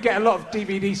think you get a lot of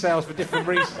DVD sales for different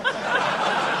reasons.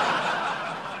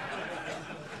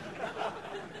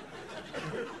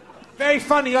 Very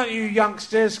funny, aren't you,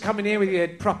 youngsters, coming here with your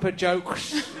proper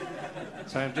jokes?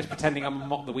 So I'm just pretending I'm a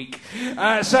Mock the Week.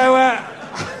 Have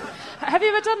Have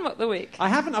you ever done Mock the Week? I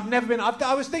haven't. I've never been.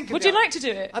 I was thinking. Would you like to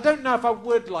do it? I don't know if I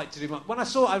would like to do Mock. When I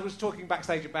was talking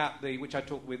backstage about which I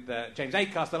talked with James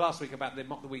Acaster last week about the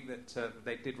Mock the Week that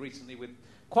they did recently with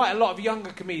quite a lot of younger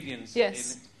comedians.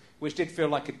 Yes. Which did feel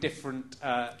like a different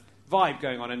vibe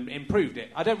going on and improved it.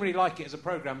 I don't really like it as a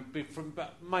programme,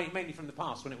 but mainly from the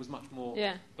past when it was much more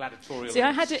gladiatorial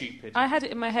and stupid. I had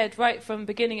it in my head right from the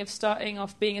beginning of starting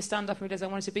off being a stand-up and realised I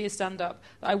wanted to be a stand-up,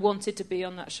 that I wanted to be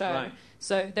on that show. Right.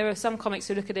 So there are some comics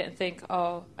who look at it and think,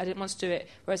 oh, I didn't want to do it,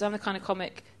 whereas I'm the kind of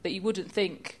comic that you wouldn't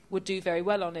think would do very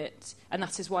well on it, and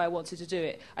that is why I wanted to do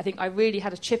it. I think I really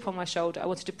had a chip on my shoulder. I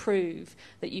wanted to prove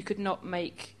that you could not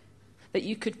make... that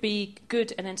you could be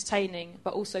good and entertaining,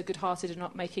 but also good-hearted and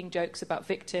not making jokes about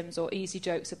victims or easy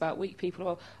jokes about weak people.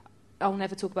 Or I'll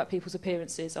never talk about people's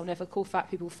appearances. I'll never call fat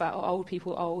people fat or old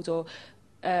people old or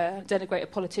denigrate a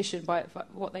politician by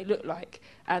what they look like.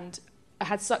 And I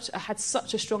had such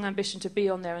a strong ambition to be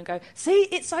on there and go, see,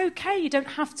 it's okay. You don't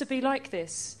have to be like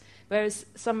this. Whereas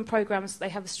some programmes, they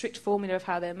have a strict formula of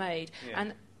how they're made. Yeah.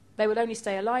 And they will only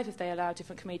stay alive if they allow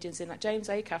different comedians in, like James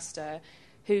Acaster,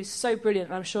 who's so brilliant,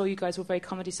 and I'm sure you guys were very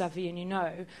comedy savvy and you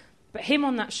know. But him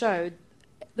on that show,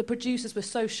 the producers were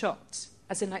so shocked.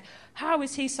 As in, like, how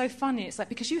is he so funny? It's like,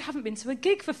 because you haven't been to a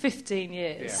gig for 15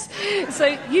 years. Yeah. So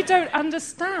you don't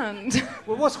understand.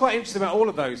 Well, what's quite interesting about all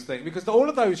of those things, because all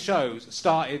of those shows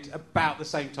started about the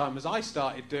same time as I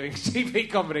started doing TV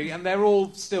comedy, and they're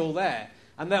all still there.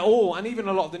 And and even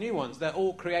a lot of the new ones, they're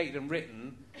all created and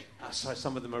written. Sorry,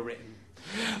 some of them are written.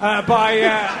 But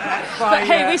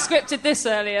hey, we scripted this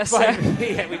earlier, so...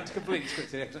 Yeah, we completely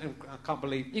scripted it. I can't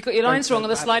believe... You got your lines wrong on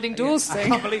the sliding doors thing. I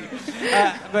can't believe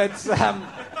it. But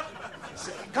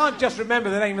can't just remember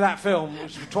the name of that film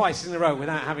which twice in a row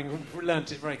without having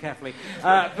learnt it very carefully.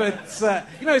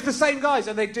 You know, it's the same guys,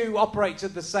 and they do operate to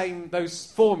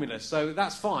those formulas, so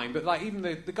that's fine. But like even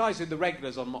the guys who are the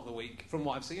regulars on Mock the Week, from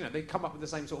what I've seen, you know, they come up with the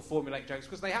same sort of formulaic jokes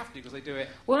because they have to, because they do it.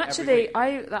 Well, actually,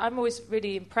 I'm always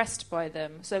really impressed by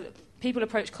them. So people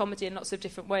approach comedy in lots of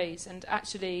different ways, and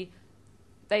actually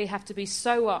they have to be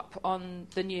so up on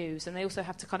the news, and they also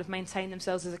have to kind of maintain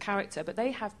themselves as a character, but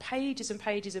they have pages and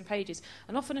pages and pages,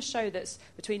 and often a show that's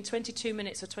between 22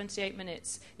 minutes or 28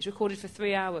 minutes is recorded for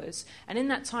 3 hours, and in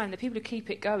that time the people who keep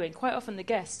it going, quite often the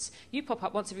guests, you pop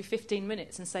up once every 15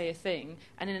 minutes and say a thing,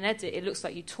 and in an edit it looks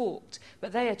like you talked,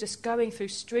 but they are just going through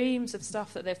streams of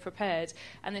stuff that they've prepared,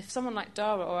 and if someone like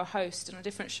Dara or a host on a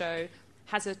different show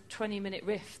has a 20-minute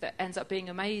riff that ends up being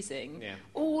amazing,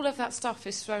 all of that stuff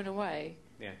is thrown away.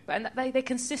 Yeah. And they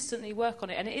consistently work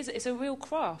on it, and it's a real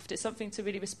craft. It's something to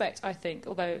really respect, I think,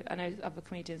 although I know other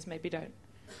comedians maybe don't.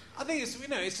 I think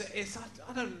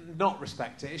I don't not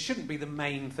respect it. It shouldn't be the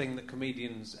main thing that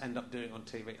comedians end up doing on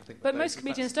TV, I think. But most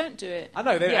comedians don't do it. I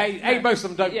know, most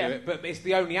of them don't do it, but it's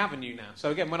the only avenue now.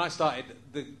 So again, when I started,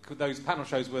 those panel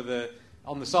shows were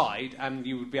on the side, and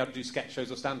you would be able to do sketch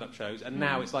shows or stand-up shows, and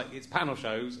now it's panel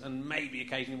shows, and maybe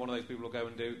occasionally one of those people will go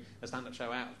and do a stand-up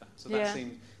show out of that. So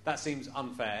that seems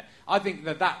unfair. I think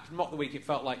that Mock the Week, it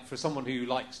felt like for someone who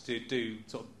likes to do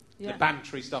sort of the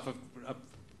bantery stuff of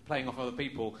playing off other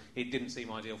people, it didn't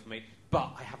seem ideal for me.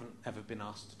 But I haven't ever been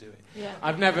asked to do it. Yeah. I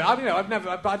haven't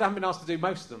been asked to do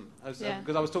most of them,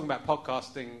 because I was talking about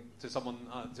podcasting to someone,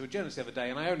 to a journalist the other day,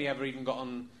 and I only ever even got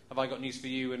on Have I Got News for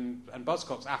You and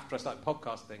Buzzcocks after I started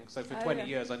podcasting. So for 20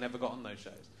 years, I never got on those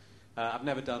shows. I've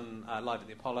never done Live at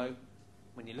the Apollo.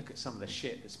 When you look at some of the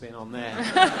shit that's been on there,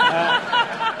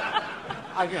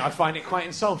 I find it quite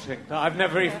insulting. I've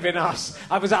never even been asked.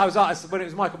 I was asked when it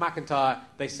was Michael McIntyre.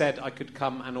 They said I could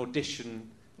come and audition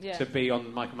to be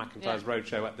on Michael McIntyre's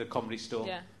roadshow at the Comedy Store.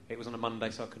 Yeah. It was on a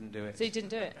Monday, so I couldn't do it. So you didn't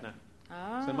do it? No.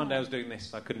 Oh. So Monday I was doing this,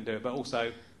 so I couldn't do it. But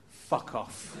also, fuck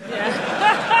off.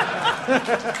 Yeah.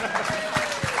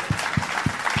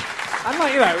 And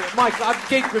I've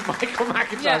gigged with Michael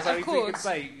McIntyre, so he can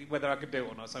say whether I could do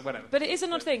it or not, so whatever. But it is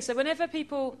an odd thing. So whenever the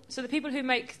people who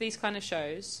make these kind of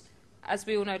shows, as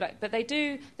we all know, but they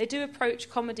do approach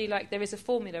comedy like there is a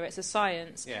formula, it's a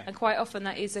science, and quite often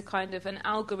that is a kind of an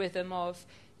algorithm of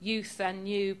youth and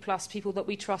new plus people that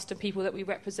we trust and people that we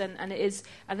represent, and it is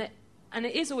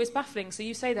always baffling. So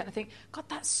you say that, and I think, God,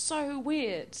 that's so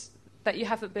weird that you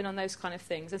haven't been on those kind of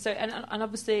things, and so and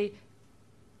obviously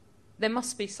there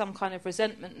must be some kind of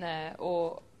resentment there,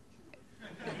 or.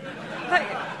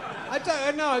 I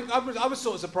don't know. I was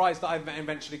sort of surprised that I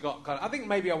eventually got I think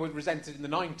maybe I would resent it in the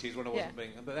 90s when I wasn't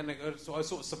being... But then I was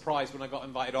sort of surprised when I got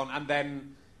invited on, and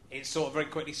then it sort of very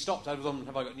quickly stopped. I was on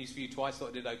Have I Got News for You twice, thought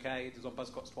I did okay. It was on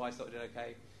Buzzcocks twice, thought I did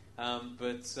okay.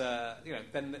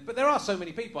 But there are so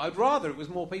many people. I'd rather it was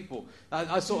more people.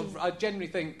 I genuinely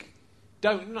think...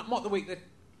 Mock the Week...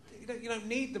 don't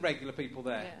need the regular people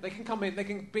there. Yeah. They can come in. They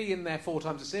can be in there 4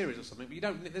 times a series or something. But you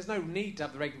don't. There's no need to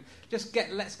have the regular.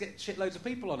 Let's get shitloads of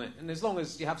people on it. And as long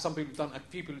as you have a few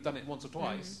people who've done it once or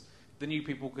twice, the new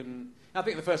people can. I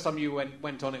think the first time you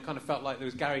went on, it kind of felt like there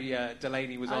was Gary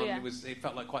Delaney was on. Yeah. It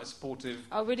felt like quite a supportive.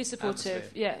 Oh, really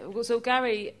supportive. atmosphere. Yeah. So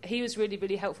Gary, he was really,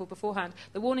 really helpful beforehand.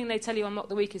 The warning they tell you on Mock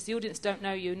the Week is the audience don't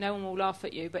know you, no one will laugh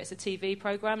at you, but it's a TV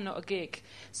programme, not a gig.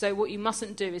 So what you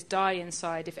mustn't do is die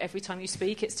inside if every time you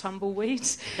speak it's tumbleweed.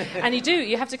 And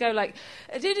you have to go like...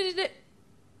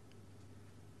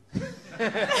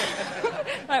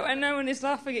 like when no one is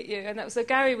laughing at you. And so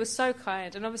Gary was so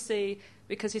kind, and obviously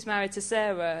because he's married to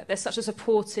Sarah, they're such a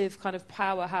supportive kind of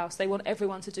powerhouse. They want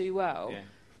everyone to do well. Yeah.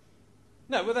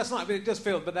 No, well, that's not. But it does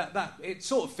feel, but that it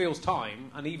sort of feels time.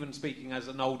 And even speaking as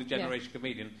an older generation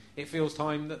comedian, it feels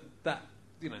time that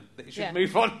it should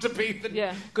move on to be the.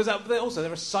 Yeah. Because also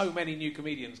there are so many new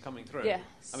comedians coming through. Yes.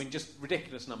 I mean, just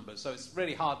ridiculous numbers. So it's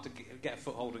really hard to get a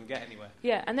foothold and get anywhere.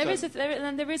 Yeah, and there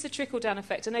is a trickle down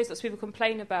effect. I know lots of people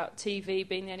complain about TV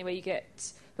being the only way you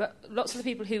get. But lots of the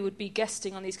people who would be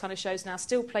guesting on these kind of shows now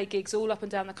still play gigs all up and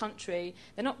down the country.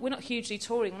 We're not hugely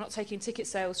touring. We're not taking ticket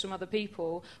sales from other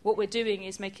people. What we're doing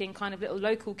is making kind of little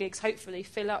local gigs, hopefully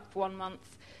fill up 1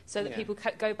 month, so that people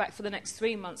go back for the next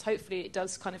 3 months. Hopefully, it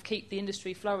does kind of keep the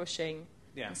industry flourishing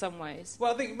in some ways.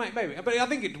 Well, I think maybe, but I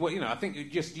think I think you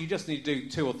just need to do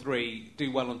 2 or 3, do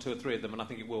well on 2 or 3 of them, and I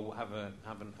think it will have an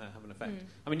effect.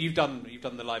 I mean, you've done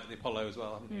the Live at the Apollo as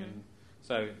well, haven't you? And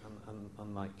so,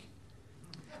 unlike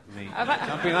me,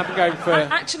 I've been going for.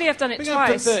 I've done it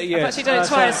twice. 30 years. I've actually done it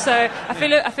twice, so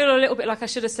I feel a little bit like I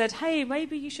should have said, "Hey,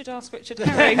 maybe you should ask Richard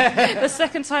Herring." The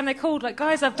second time they called, like,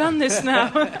 guys, I've done this now.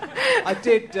 I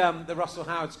did the Russell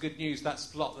Howard's Good News, that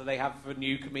slot that they have for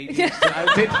new comedians.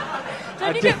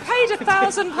 Don't you get paid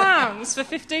 £1,000 for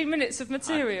 15 minutes of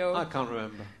material? I can't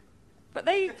remember. But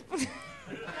they.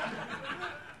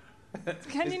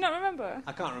 Can you not remember?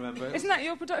 I can't remember. Isn't that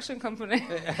your production company?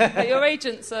 Your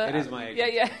agents are... It is my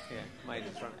agent. Yeah, my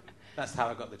agent's right. That's how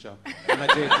I got the job. And I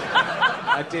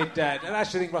did. And I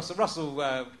actually think Russell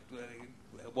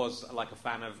was like a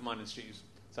fan of mine and Stu's.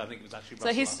 So I think it was actually Russell.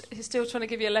 So he's still trying to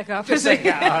give you a leg up, Just is he?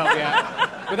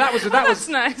 yeah. But that was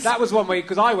nice. That was one way,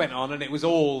 because I went on and it was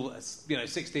all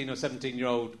 16 or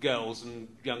 17-year-old girls and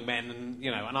young men,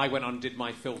 and I went on and did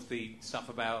my filthy stuff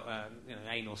about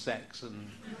anal sex, and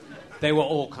they were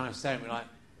all kind of staring at me like.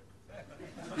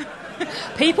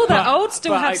 People that old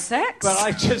still have sex? But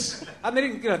I just... And they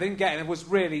didn't get it. There was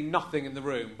really nothing in the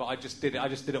room, but I just did it. I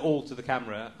just did it all to the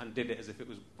camera and did it as if it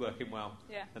was working well.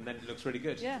 Yeah. And then it looks really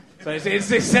good. Yeah. So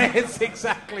it's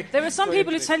exactly... There are some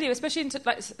people who tell you, especially in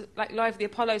like Live the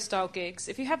Apollo style gigs,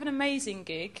 if you have an amazing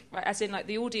gig, right, as in like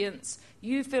the audience,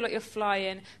 you feel like you're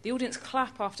flying, the audience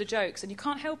clap after jokes, and you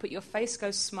can't help it, your face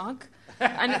goes smug.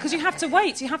 And because you have to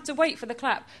wait for the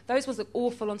clap. Those ones look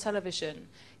awful on television.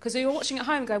 Because you're watching at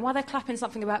home going, why are they clapping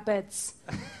something about beds?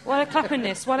 Why are they clapping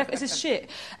this? Is this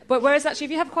shit? But whereas actually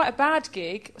if you have quite a bad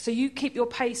gig, so you keep your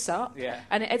pace up,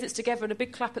 and it edits together and a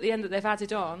big clap at the end that they've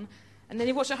added on, and then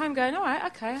you watch at home going, all right,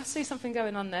 okay, I see something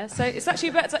going on there. So it's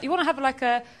actually better, you want to have like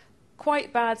a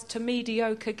quite bad to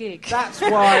mediocre gig. That's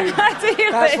why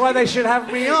they should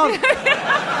have me on.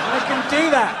 I can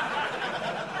do that.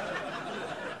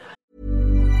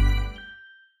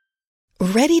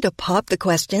 Ready to pop the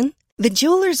question? The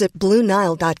jewelers at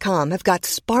BlueNile.com have got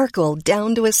sparkle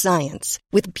down to a science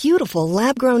with beautiful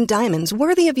lab-grown diamonds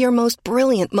worthy of your most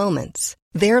brilliant moments.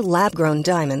 Their lab-grown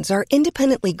diamonds are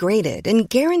independently graded and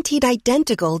guaranteed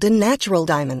identical to natural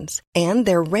diamonds, and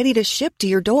they're ready to ship to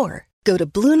your door. Go to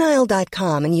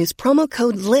BlueNile.com and use promo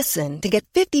code LISTEN to get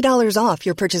 $50 off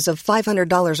your purchase of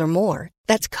 $500 or more.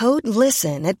 That's code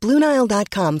LISTEN at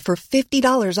BlueNile.com for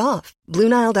 $50 off.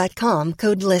 BlueNile.com,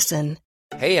 code LISTEN.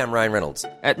 Hey, I'm Ryan Reynolds.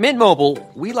 At Mint Mobile,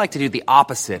 we like to do the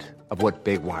opposite of what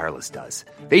Big Wireless does.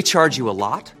 They charge you a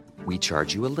lot, we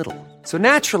charge you a little. So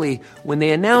naturally, when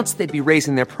they announced they'd be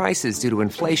raising their prices due to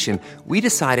inflation, we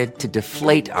decided to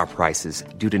deflate our prices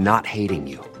due to not hating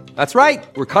you. That's right.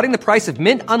 We're cutting the price of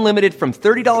Mint Unlimited from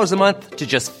 $30 a month to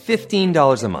just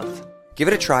 $15 a month. Give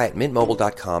it a try at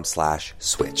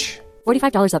mintmobile.com/switch.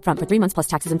 $45 up front for 3 months plus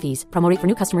taxes and fees. Promo rate for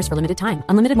new customers for limited time.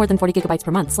 Unlimited more than 40 gigabytes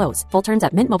per month. Slows full terms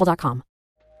at mintmobile.com.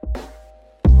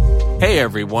 Hey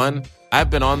everyone, I've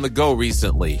been on the go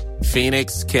recently.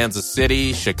 Phoenix, Kansas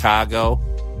City, Chicago.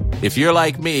 If you're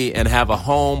like me and have a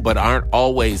home but aren't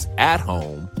always at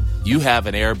home, you have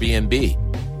an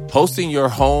Airbnb. Hosting your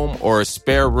home or a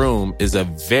spare room is a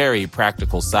very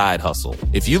practical side hustle.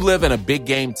 If you live in a big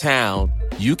game town,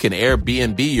 you can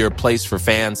Airbnb your place for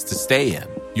fans to stay in.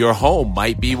 Your home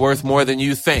might be worth more than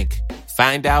you think.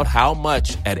 Find out how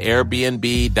much at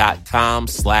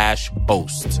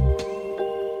airbnb.com/host.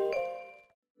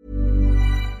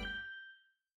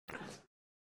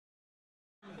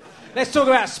 Let's talk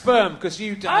about sperm, because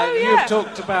you've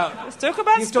talked about... Let's talk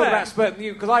about you've sperm. talked about sperm,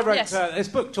 because I wrote Yes. this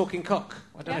book, Talking Cock.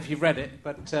 I don't know if you've read it,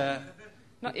 but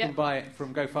Not you yet. can buy it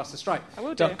from GoFasterStripe.com. I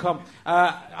will do. You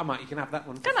can have that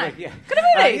one for Can I? free. Yeah. Can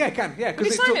I really? Yeah, I can. Yeah, Will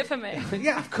you sign it for me?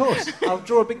 Yeah, of course. I'll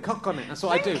draw a big cock on it. That's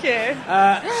what I do.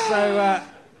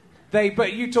 Thank you.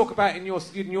 But you talk about in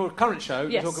your current show.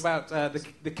 Yes. You talk about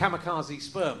the kamikaze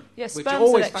sperm, Yes, which sperm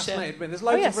always selection. fascinated me. There's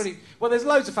loads yes. of there's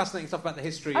loads of fascinating stuff about the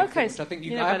history. Of Okay, which I think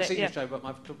you know I haven't about it, seen yeah. your show, but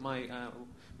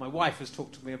my wife has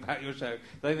talked to me about your show.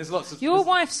 There's lots of Your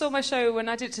wife saw my show when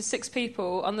I did it to 6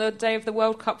 people on the day of the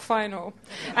World Cup final,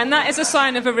 and that is a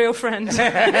sign of a real friend.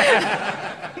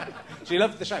 She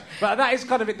loved the show, but that is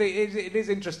kind of it is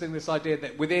interesting, this idea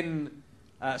that within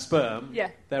sperm,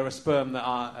 there are sperm that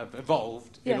have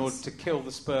evolved in order to kill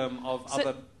the sperm of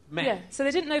other men. Yeah, so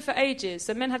they didn't know for ages.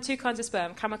 So men have 2 kinds of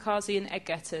sperm, kamikaze and egg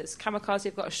getters. Kamikaze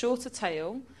have got a shorter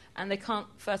tail, and they can't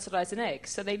fertilise an egg.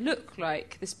 So they look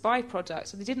like this byproduct.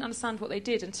 So they didn't understand what they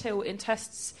did until in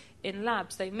tests in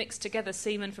labs they mixed together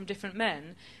semen from different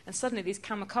men, and suddenly these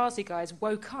kamikaze guys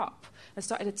woke up and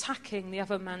started attacking the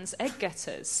other man's egg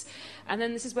getters. And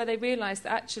then this is where they realised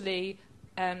that actually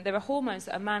there are hormones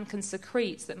that a man can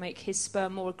secrete that make his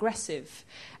sperm more aggressive.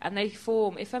 And they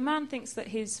form, if a man thinks that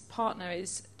his partner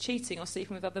is cheating or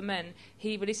sleeping with other men,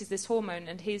 he releases this hormone,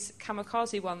 and his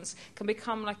kamikaze ones can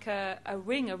become like a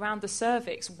ring around the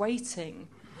cervix waiting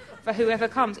for whoever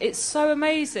comes. It's so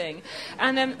amazing.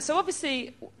 And so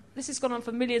obviously, this has gone on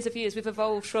for millions of years. We've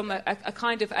evolved from a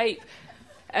kind of ape.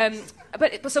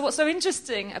 So what's so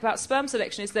interesting about sperm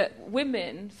selection is that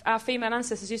women, our female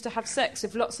ancestors, used to have sex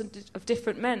with lots of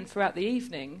different men throughout the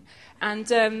evening.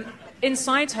 And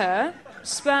inside her,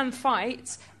 sperm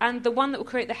fight, and the one that will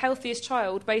create the healthiest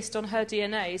child based on her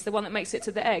DNA is the one that makes it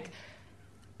to the egg.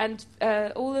 And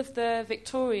all of the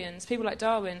Victorians, people like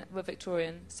Darwin, were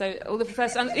Victorian. So all the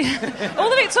first, all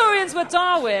the Victorians were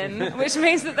Darwin, which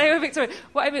means that they were Victorian.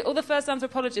 All the first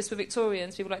anthropologists were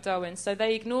Victorians, people like Darwin. So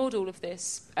they ignored all of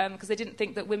this because they didn't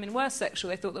think that women were sexual.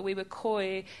 They thought that we were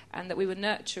coy and that we were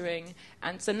nurturing.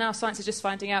 And so now science is just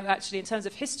finding out that actually, in terms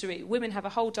of history, women have a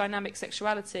whole dynamic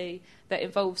sexuality that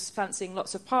involves fancying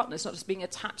lots of partners, not just being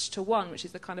attached to one, which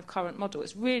is the kind of current model.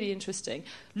 It's really interesting.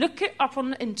 Look it up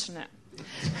on the internet.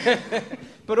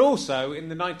 But also, in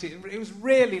the 19th, it was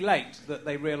really late that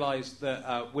they realised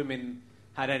that women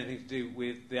had anything to do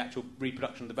with the actual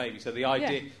reproduction of the baby. So the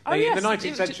idea... in the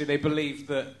 19th century, they believed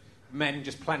that men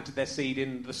just planted their seed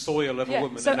in the soil of a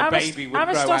woman, so and a baby would grow out.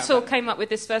 Aristotle came up with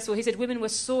this first of all. He said women were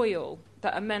soil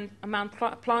that a man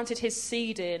planted his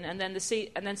seed in, and then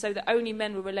so that only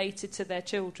men were related to their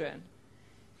children.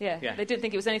 Yeah, they didn't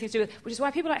think it was anything to do with... Which is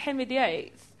why people like Henry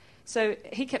VIII... So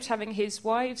he kept having his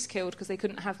wives killed because they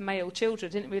couldn't have male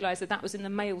children. Didn't realise that was in the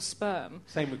male sperm.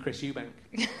 Same with Chris Eubank.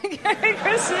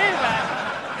 Chris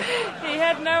Eubank. He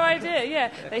had no idea.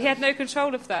 Yeah, he had no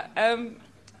control of that.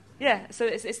 So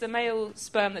it's the male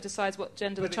sperm that decides what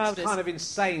gender the child is. It's kind of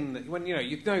insane that when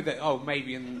you know that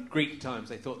maybe in Greek times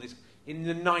they thought this. In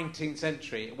the 19th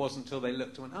century, it wasn't until they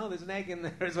looked and went, there's an egg in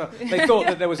there as well. They thought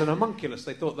that there was an homunculus.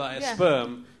 They thought that a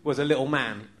sperm was a little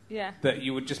man that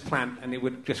you would just plant and it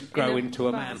would just grow into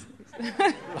a man.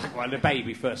 Like a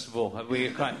baby, first of all.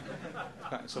 We're quite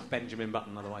sort of Benjamin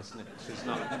Button otherwise, isn't it?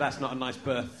 That's not a nice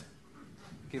birth.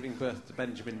 Giving birth to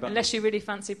Benjamin Button. Unless you really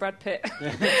fancy Brad Pitt.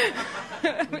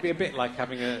 It would be a bit like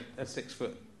having a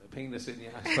 6-foot penis in you,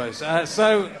 I suppose.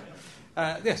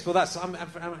 Yes, well, that's.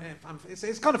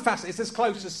 It's kind of fascinating. It's as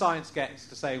close as science gets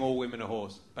to saying all women are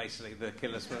whores. Basically, the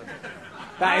killer sperm.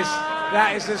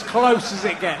 That is as close as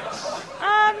it gets.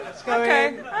 Let's go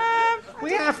in.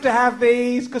 We have to have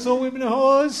these because all women are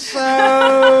whores.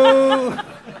 So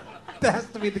that has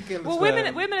to be the killer. Well,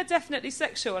 sperm. women are definitely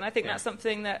sexual, and I think that's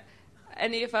something that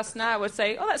any of us now would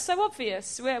say, that's so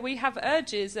obvious. Where we have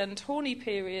urges and horny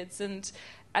periods and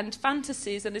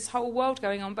fantasies and this whole world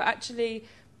going on, but actually,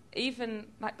 even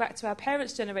like back to our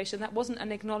parents' generation, that wasn't an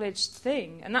acknowledged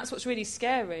thing. And that's what's really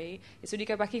scary, is when you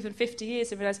go back even 50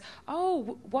 years and realise,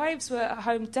 wives were at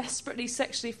home desperately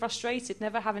sexually frustrated,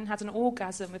 never having had an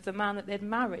orgasm with the man that they'd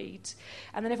married.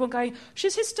 And then everyone going,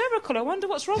 she's hysterical, I wonder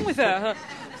what's wrong with her.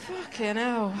 Fucking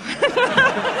hell.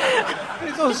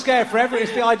 It's also scary for everyone.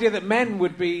 It's the idea that men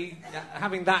would be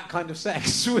having that kind of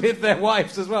sex with their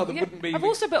wives as well. That wouldn't be...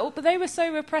 But they were so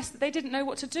repressed that they didn't know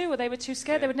what to do, or they were too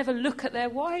scared. They would never look at their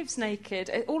wives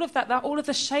naked. All of that, all of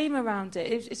the shame around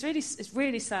it. It's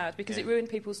really sad because it ruined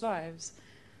people's lives.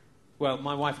 Well,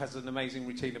 my wife has an amazing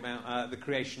routine about the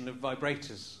creation of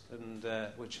vibrators, and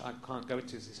which I can't go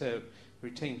into. It's her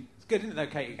routine. It's good, isn't it, though,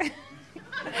 Katie?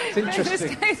 It's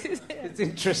interesting. It's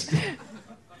interesting.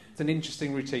 It's an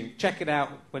interesting routine. Check it out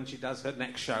when she does her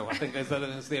next show. I think that's the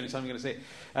only time you're going to see it.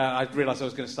 I realised I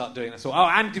was going to start doing it. So,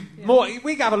 more.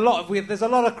 We have a lot of. There's a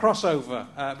lot of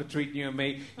crossover between you and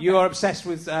me. You are obsessed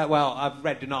with. I've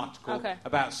read an article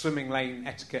about swimming lane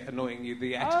etiquette annoying you.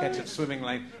 The etiquette of swimming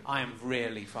lane. I am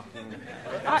really fucking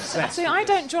obsessed. See, I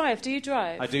don't drive. Do you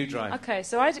drive? I do drive. Okay,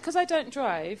 so because I don't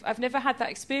drive, I've never had that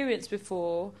experience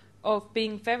before of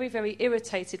being very, very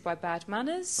irritated by bad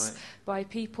manners, by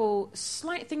people,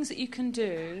 slight things that you can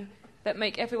do that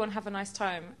make everyone have a nice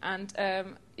time. And,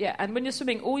 and when you're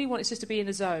swimming, all you want is just to be in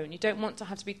the zone. You don't want to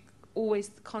have to be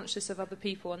always conscious of other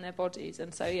people and their bodies.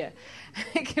 And so, it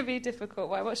can be difficult.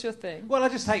 What's your thing? Well, I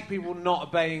just hate people not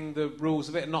obeying the rules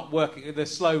of it and not working the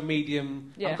slow,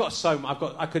 medium. Yeah.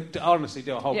 I could honestly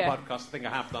do a whole podcast, I think I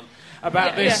have done,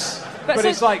 about this. Yeah. But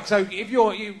it's like, so if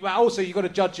you've got to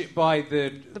judge it by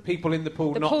the people in the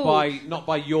pool, not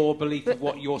by your belief of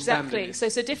what your standard is.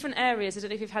 So different areas, I don't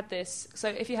know if you've had this, so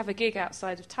if you have a gig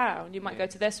outside of town, you might go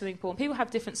to their swimming pool, and people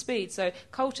have different speeds. So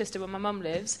Colchester, where my mum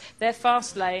lives, their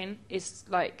fast lane is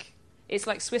like... It's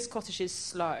like Swiss Cottage's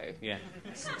slow. Yeah.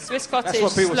 Swiss Cottage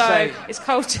slow. Say. It's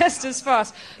Colchester's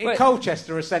fast. In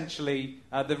Colchester, essentially,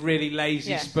 the really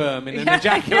lazy sperm in an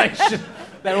ejaculation.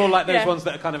 They're all like those ones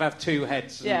that kind of have two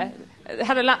heads. Yeah.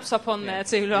 Had a laptop on there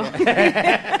too long.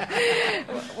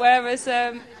 Whereas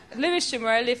Lewisham,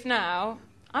 where I live now,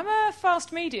 I'm a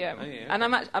fast medium, and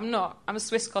I'm not. I'm a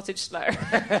Swiss Cottage slow.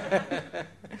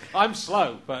 I'm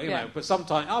slow, but you know. But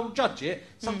sometimes I'll judge it.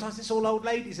 Sometimes it's all old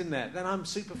ladies in there. Then I'm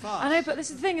super fast. I know, but this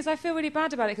is the thing: is I feel really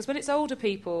bad about it because when it's older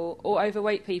people or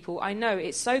overweight people, I know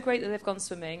it's so great that they've gone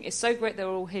swimming. It's so great they're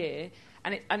all here,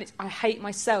 and I hate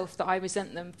myself that I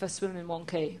resent them for swimming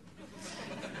wonky.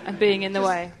 And being in the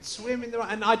way. Swim in the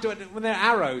right. And I do it when there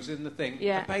are arrows in the thing.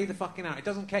 Yeah. Obey the fucking arrow. It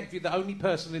doesn't care if you're the only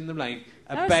person in the lane.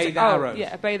 Obey the arrows.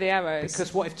 Yeah, obey the arrows.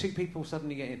 Because what if two people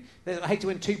suddenly get in? I hate it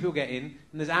when two people get in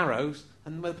and there's arrows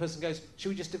and the other person goes, should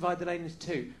we just divide the lane into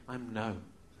two? No.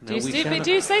 Do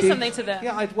you say something to them?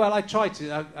 Yeah, I try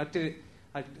to. I did it.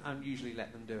 I usually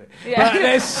let them do it. Yeah. But,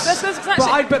 that's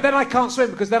exactly. But then I can't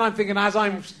swim because then I'm thinking as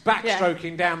I'm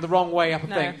backstroking down the wrong way up a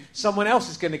thing, someone else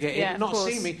is going to get in and not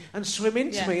see me and swim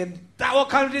into me. And what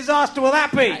kind of disaster will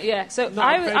that be? So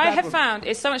I have found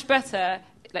it's so much better.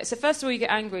 Like, so first of all, you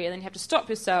get angry and then you have to stop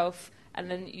yourself.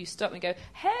 And then you stop and go,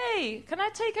 hey, can I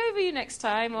take over you next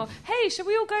time? Or, hey, should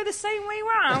we all go the same way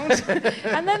round?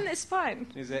 And then it's fine.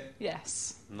 Is it?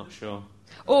 Yes. I'm not sure.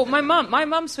 Or my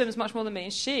mum swims much more than me,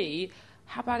 and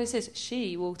how bad is this?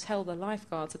 She will tell the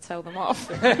lifeguard to tell them off.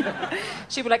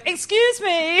 She'll be like, excuse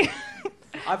me.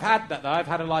 I've had that, though. I've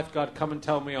had a lifeguard come and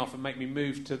tell me off and make me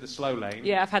move to the slow lane.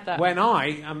 Yeah, I've had that. When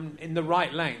I am in the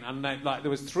right lane, and there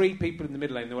was 3 people in the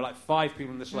middle lane, there were like 5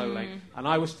 people in the slow lane, and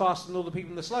I was faster than all the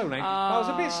people in the slow lane. I was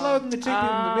a bit slower than the 2 people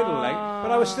in the middle lane,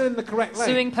 but I was still in the correct lane.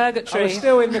 Suing purgatory. I was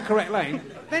still in the correct lane.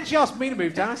 Then she asked me to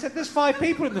move down. I said, there's 5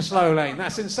 people in the slow lane.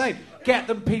 That's insane. Get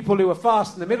them people who are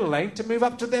fast in the middle lane to move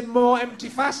up to the more empty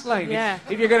fast lane. Yeah.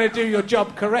 If you're going to do your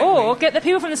job correctly. Or get the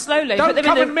people from the slow lane. Don't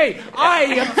come at me.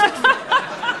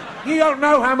 You don't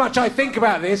know how much I think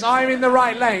about this. I'm in the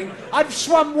right lane. I've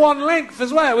swum 1 length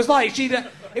as well. It was like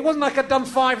it wasn't like I'd done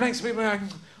 5 lengths.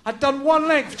 I'd done 1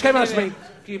 length. She came out to me.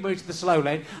 Can you move to the slow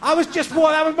lane? That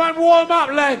was my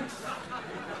warm-up length.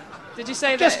 Did you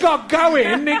say that? Just got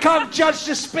going. You can't judge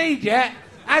the speed yet.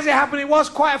 As it happened, it was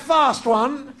quite a fast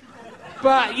one.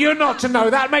 But you're not to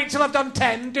know that, mate, till I've done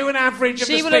 10, do an average of the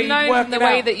speed, She would have known from the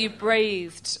way that you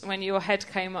breathed when your head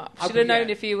came up. She'd have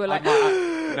known if you were like...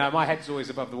 No, my head's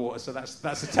always above the water, so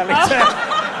that's a telling tale.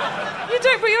 You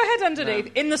don't put your head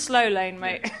underneath. In the slow lane,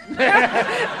 mate.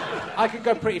 I can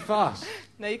go pretty fast.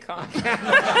 No, you can't.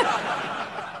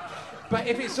 But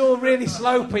if it's all really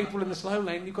slow people in the slow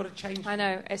lane, you've got to change. I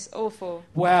know, it's awful.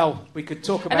 Well, we could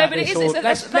talk about this.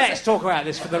 Let's talk about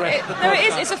this for the rest of the podcast. No, it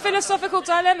is. It's a philosophical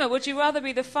dilemma. Would you rather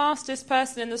be the fastest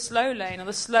person in the slow lane or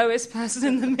the slowest person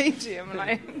in the medium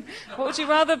lane? What would you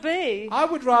rather be? I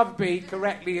would rather be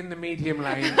correctly in the medium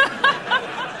lane.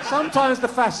 Sometimes the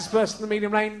fastest person in the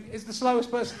medium lane is the slowest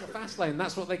person in the fast lane.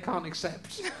 That's what they can't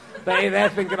accept. They're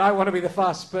thinking, I want to be the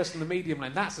fastest person in the medium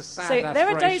lane. That's a sad aspiration. There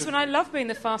are days when I love being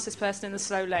the fastest person in the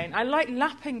slow lane. I like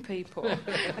lapping people.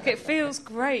 Like, it feels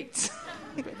great.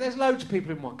 But there's loads of people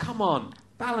in one. Come on,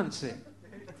 balance it.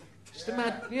 Just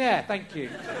imagine. Yeah, thank you.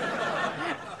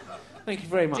 Thank you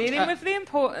very much. Dealing with the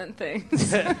important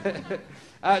things.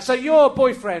 So your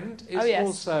boyfriend is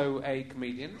also a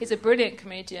comedian. He's a brilliant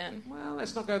comedian. Well,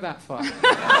 let's not go that far.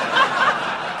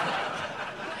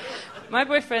 My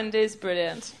boyfriend is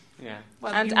brilliant. Yeah.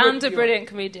 Well, And you would- a you- brilliant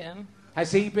comedian.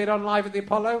 Has he been on Live at the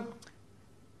Apollo?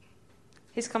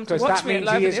 He's come to Because watch that me at means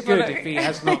Live he at is the good Apollo. if he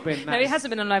has not been. No, he hasn't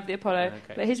been on Live at the Apollo,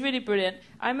 Okay. but he's really brilliant.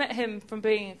 I met him from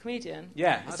being a comedian.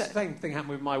 Yeah, that's So- the same thing happened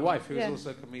with my wife, who Yeah. was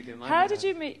also a comedian. I How met did her.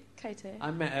 you meet Katie?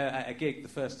 I met her at a gig the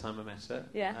first time I met her.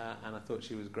 Yeah. And I thought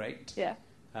she was great. Yeah.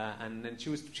 And then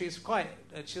she's quite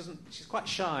she's quite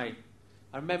shy.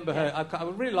 I remember her. I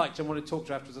really liked her and wanted to talk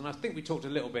to her afterwards, and I think we talked a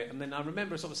little bit. And then I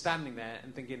remember sort of standing there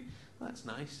and thinking, oh, "That's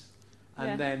nice."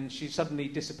 And Yeah. then she suddenly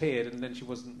disappeared, and then she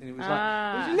wasn't. And it was Ah.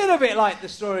 like it was a little bit like the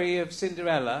story of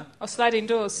Cinderella. Or sliding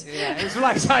doors. Yeah, it was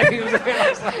like it was a bit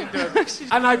like sliding doors.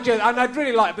 And I'd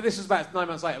really like, but this was about 9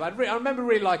 months later. But I remember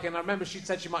really liking, and I remember she'd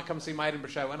said she might come see my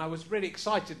Edinburgh show, and I was really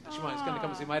excited that she was going to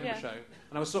come and see my Edinburgh show.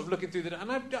 And I was sort of looking through and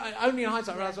I only in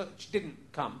hindsight realised that she didn't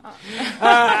come,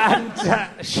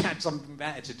 and she had something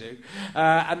better to do.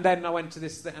 And then I went to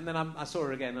this, and then I saw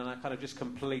her again, and I kind of just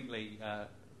completely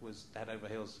was head over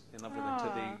heels in love with her to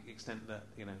the extent that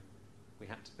we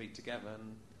had to be together.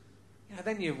 And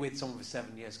then you're with someone for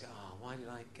 7 years. Go, oh, why did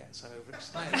I get so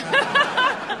overexcited?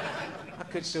 I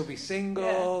could still be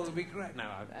single. It'd be great.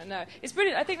 No, it's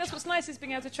brilliant. I think that's what's nice is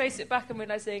being able to trace it back and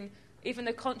realising, even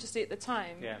though consciously at the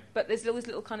time, but there's all these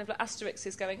little kind of like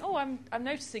asterisks going, oh, I'm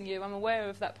noticing you. I'm aware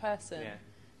of that person. Yeah.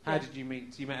 How did you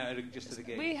meet? You met her just at a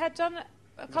gig. We had done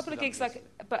a couple of gigs, like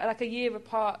a year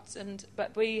apart,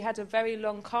 but we had a very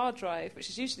long car drive, which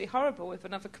is usually horrible with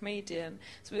another comedian.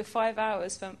 So we were 5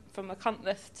 hours from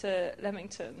Machynlleth to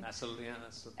Leamington.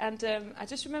 And I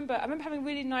remember having a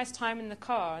really nice time in the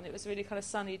car, and it was a really kind of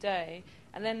sunny day.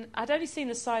 And then I'd only seen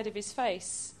the side of his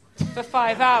face for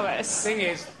 5 hours.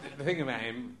 The thing about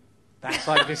him, that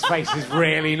side of his face is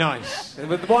really nice.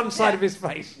 With one side of his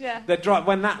face,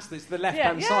 it's the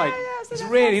left-hand side. It's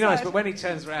really nice, but when he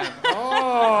turns around,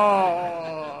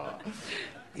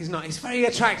 he's not. He's a very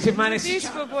attractive man. He's a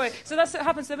beautiful boy. So that's what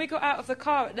happens. Then we got out of the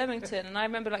car at Leamington, and I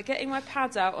remember getting my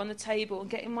pads out on the table and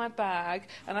getting my bag,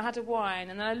 and I had a wine,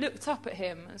 and then I looked up at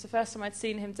him, and it's the first time I'd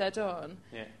seen him dead on.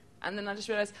 Yeah. And then I just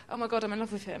realised, oh my God, I'm in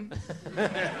love with him.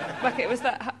 It was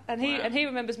that, and he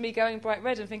remembers me going bright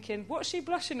red and thinking, what's she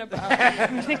blushing about?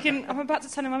 And thinking, I'm about to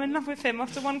tell him I'm in love with him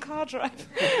after one car drive.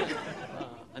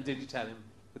 And did you tell him?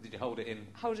 Or did you hold it in?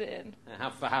 Hold it in.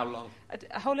 For how long?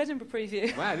 A whole Edinburgh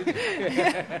preview. Wow, did you?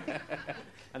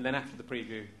 And then after the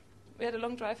preview? We had a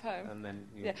long drive home. And then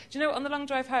Do you know what, on the long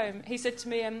drive home, he said to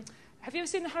me, have you ever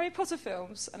seen the Harry Potter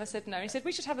films? And I said, no. He said,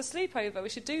 we should have a sleepover. We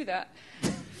should do that.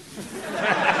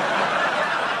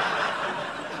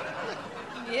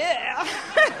 Yeah.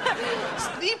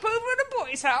 Sleepover at a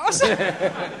boy's house.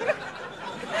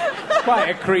 Quite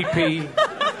a creepy...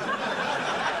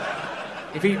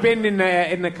 If he'd been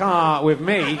in the car with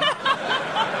me, it would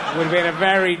have been a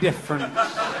very different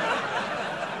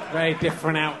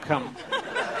outcome.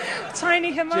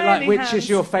 Tiny Hermione Which hands. is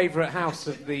your favourite house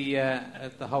of the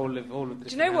whole of all of the?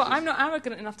 Do you know what? houses? I'm not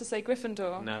arrogant enough to say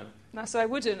Gryffindor. No. No, so I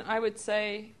wouldn't. I would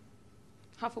say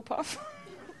Hufflepuff.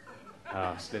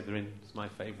 Oh, Slytherin is my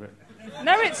favourite.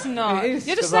 No, it's not. It is,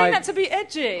 You're just 'cause saying that to be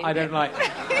edgy. I don't like.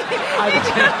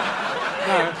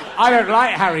 I don't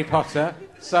like Harry Potter,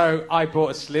 so I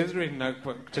bought a Slytherin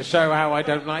notebook to show how I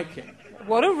don't like it.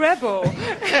 What a rebel.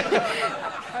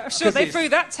 I'm sure they threw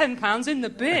that £10 in the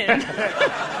bin.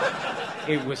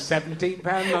 It was £17.95.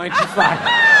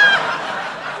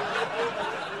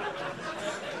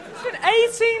 It's been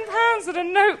 £18 at a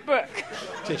notebook.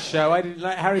 To show I didn't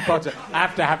like Harry Potter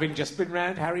after having just been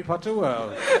round Harry Potter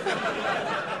World.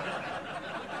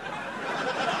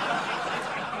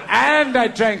 And I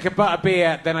drank a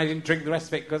butterbeer, then I didn't drink the rest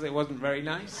of it because it wasn't very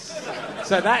nice.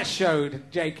 So that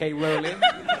showed J.K. Rowling.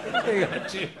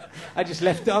 I just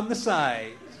left it on the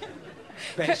side.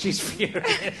 Bet she's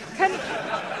furious.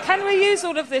 Can we use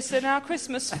all of this in our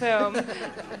Christmas film,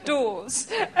 Doors?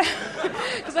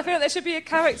 Because I feel like there should be a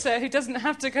character who doesn't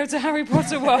have to go to Harry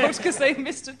Potter World because they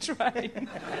missed a train.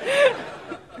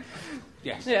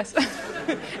 Yes.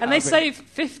 And they save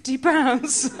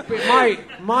 £50.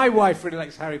 But my wife really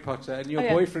likes Harry Potter, and your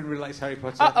boyfriend really likes Harry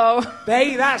Potter. Uh-oh.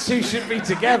 That's who should be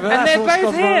together. And That's they're what's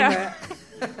both gone wrong here. there.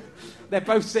 They're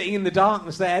both sitting in the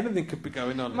darkness there. Anything could be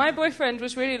going on. My boyfriend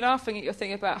was really laughing at your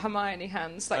thing about Hermione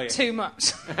hands. Too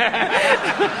much.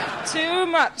 Too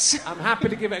much. I'm happy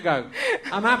to give it a go.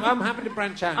 I'm happy to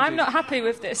branch out. I'm not happy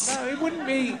with this. No,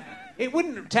 it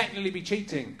wouldn't technically be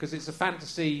cheating, because it's a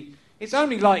fantasy. It's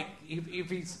only like if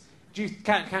he's... Do you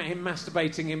count him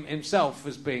masturbating himself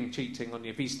as being cheating on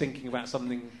you if he's thinking about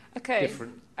something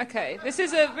different? Okay, this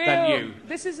is a real... Than you.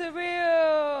 This is a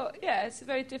real... Yeah, it's a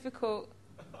very difficult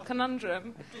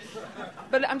conundrum.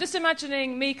 But I'm just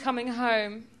imagining me coming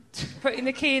home putting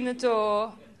the key in the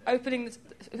door, opening the...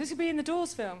 This could be in the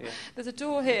Doors film. Yeah. There's a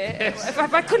door here. Yes. If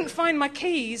I couldn't find my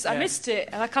keys, I Yeah. missed it,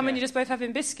 and I come in, Yeah. you're just both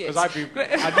having biscuits. Because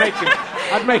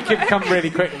I'd make him come really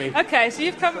quickly. Okay, so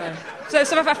you've come... So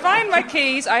if I find my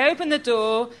keys, I open the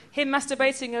door, him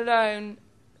masturbating alone...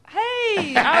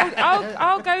 Hey,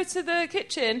 I'll go to the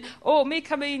kitchen, or me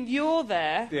coming, you're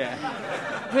there,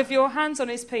 Yeah. with your hands on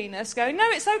his penis, going, no,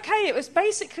 it's okay, it was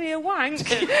basically a wank.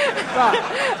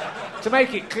 But to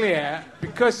make it clear,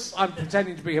 because I'm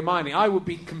pretending to be Hermione, I would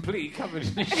be completely covered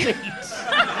in sheets.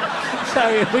 So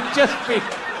it would just be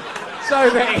so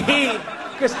that he...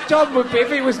 Because John would be,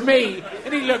 if he was me,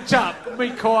 and he looked up, and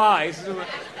we'd caught eyes, and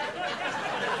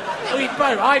we'd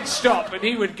both, I'd stop, and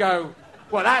he would go,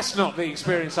 well, that's not the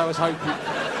experience I was hoping for.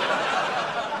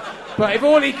 But if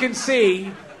all he can see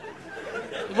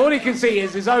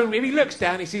is his own... If he looks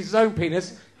down, he sees his own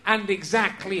penis and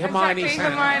exactly Hermione's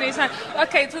hand. Hermione's hand.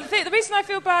 Okay, so the reason I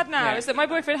feel bad now Yeah. is that my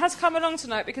boyfriend has come along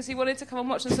tonight because he wanted to come and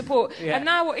watch and support, Yeah. and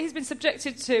now what he's been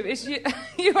subjected to is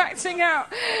you acting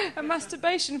out a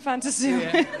masturbation fantasy.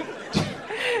 Yeah.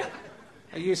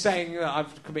 Are you saying that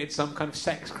I've committed some kind of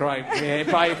sex crime here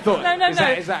by thought? No.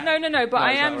 Is that... No. But No,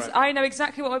 I is that am. right? I know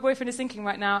exactly what my boyfriend is thinking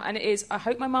right now, and it is. I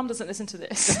hope my mum doesn't listen to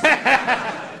this.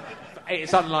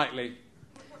 It's unlikely.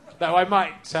 Though I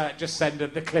might just send her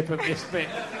the clip of this bit.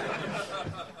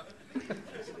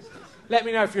 Let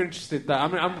me know if you're interested, though.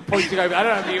 I'm pointing over. I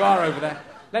don't know if you are over there.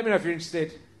 Let me know if you're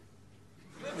interested.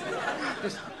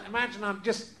 Just imagine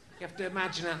You have to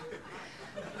imagine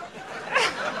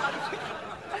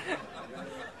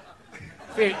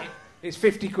it. It's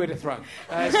 50 quid a throw.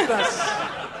 That's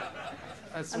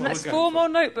And what that's we're 4 going more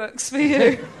notebooks for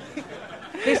you. for.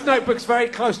 This notebook's very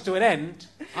close to an end.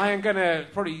 I am going to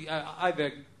probably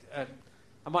either...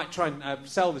 I might try and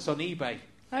sell this on eBay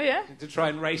Oh yeah. to try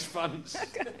and raise funds.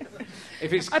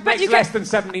 If it's I bet makes you less get-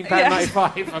 than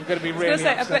 £17.95, I'm going to be I was really gonna say,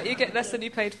 I upset. bet you get less than you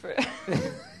paid for it.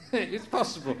 It's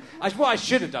possible. What I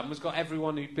should have done was got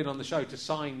everyone who'd been on the show to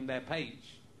sign their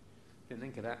page. Didn't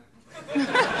think of that.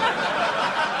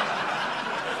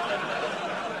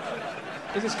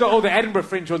 Because it's got all the Edinburgh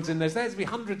Fringe ones in there. There'd be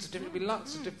hundreds of different,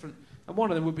 lots of different. And one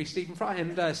of them would be Stephen Fry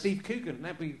and Steve Coogan.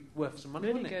 That'd be worth some money,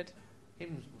 Really wouldn't it? good.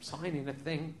 Him signing a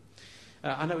thing.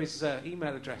 I know his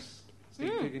email address.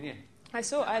 Steve Coogan, yeah. I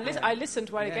saw. I listened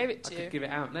while Yeah, he gave it I to could you. give it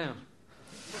out now.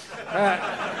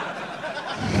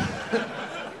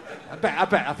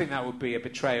 I think that would be a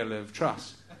betrayal of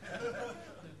trust.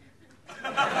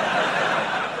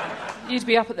 You'd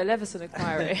be up at the Leveson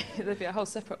inquiry. There'd be a whole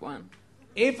separate one.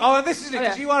 This is it,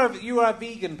 because you are a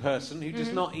vegan person who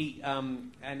does not eat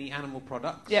any animal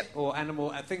products. Yep. Or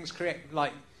animal things create,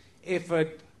 like, if a...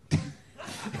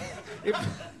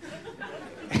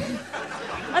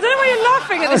 I don't know why you're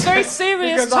laughing at this very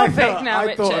serious Because I topic thought- now,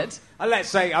 I thought- Richard. let's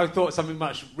say I thought something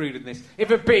much ruder than this.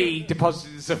 If a bee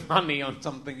deposited some honey on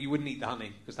something, you wouldn't eat the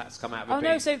honey, because that's come out of a Oh bee.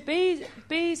 no, so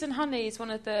bees and honey is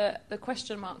one of the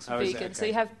question marks for Oh, is it? vegans. So Okay.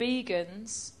 you have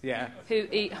vegans Yeah. who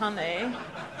eat honey,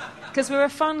 because we're a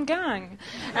fun gang,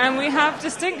 and we have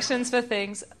distinctions for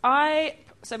things.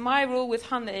 So my rule with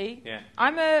honey, Yeah.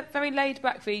 I'm a very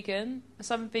laid-back vegan.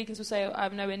 Some vegans will say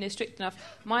I'm nowhere near strict enough.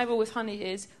 My rule with honey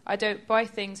is I don't buy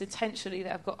things intentionally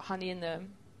that have got honey in them,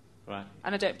 Right.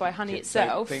 and I don't buy honey So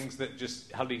itself. things that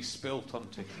just honey spilt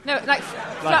onto. No, like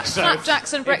So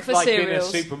flapjacks and if, breakfast like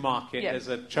cereals. in a supermarket, Yeah. there's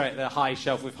a high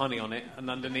shelf with honey on it, and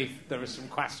underneath there are some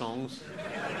croissants,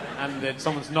 and then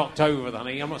someone's knocked over the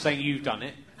honey. I'm not saying you've done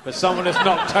it, but someone has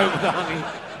knocked over the honey,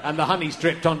 and the honey's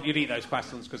dripped on. You'd eat those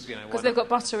croissants because why Because they've not?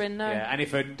 got butter in there. Yeah, and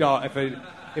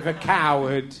if a cow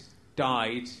had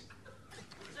died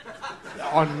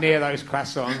on near those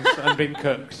croissants and been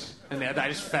cooked, and that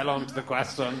just fell onto the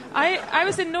croissant. I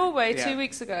was in Norway Yeah. 2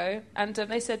 weeks ago, and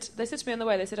they said to me on the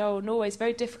way, they said, "Oh, Norway's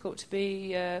very difficult to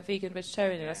be vegan,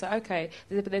 vegetarian." And I said, "Okay,"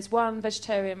 they said, "but there's one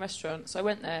vegetarian restaurant." So I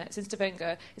went there. It's in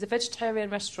Stavanger. It's a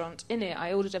vegetarian restaurant. In it,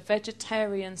 I ordered a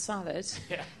vegetarian salad,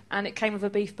 Yeah. and it came with a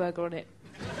beef burger on it.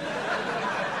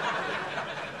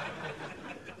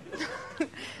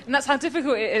 And that's how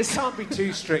difficult it is. Can't be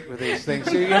too strict with these things.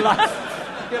 So your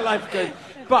life goes.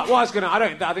 But what I was going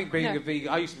to, I think being Yeah. a vegan,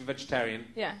 I used to be vegetarian.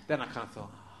 Yeah. Then I kind of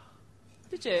thought,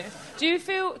 Did you? Do you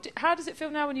feel? How does it feel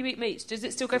now when you eat meat? Does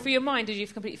it still go through your mind? Or do you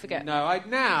completely forget? no.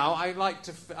 I like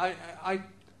to.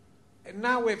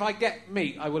 Now if I get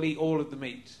meat, I will eat all of the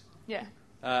meat Yeah.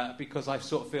 because I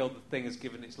sort of feel the thing has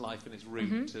given its life and it's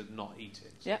rude to not eat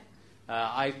it. Yeah.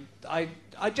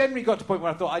 I generally got to a point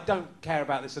where I thought I don't care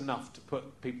about this enough to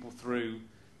put people through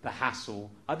the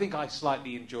hassle. I think I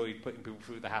slightly enjoyed putting people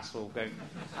through the hassle, going,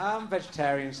 I'm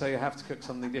vegetarian, so you have to cook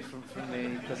something different from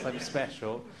me because I'm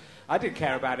special. I did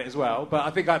care about it as well,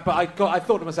 but I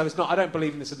thought to myself, I don't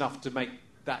believe in this enough to make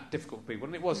that difficult for people.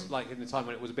 And it was like in the time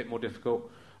when it was a bit more difficult.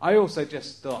 I also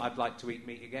just thought I'd like to eat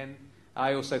meat again.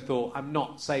 I also thought I'm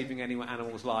not saving any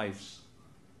animals' lives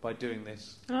by doing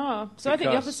this. Oh, so I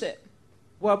think the opposite.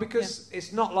 Well, because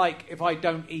it's not like if I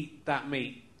don't eat that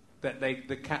meat that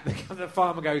the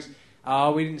farmer goes,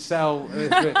 oh, we didn't sell.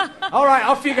 All right,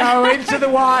 off you go into the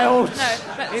wild.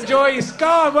 Enjoy your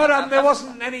scar. Well done. There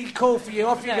wasn't any call for you.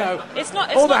 Off you go. It's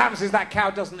not. All that happens is that cow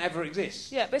doesn't ever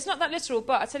exist. Yeah, but it's not that literal.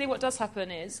 But I tell you what does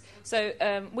happen is,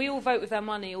 we all vote with our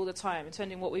money all the time,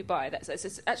 depending on what we buy.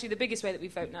 It's actually the biggest way that we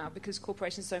vote now because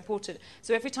corporations are so important.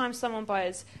 So every time someone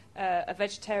buys a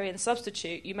vegetarian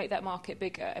substitute, you make that market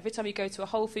bigger. Every time you go to a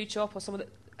Whole Food shop or someone that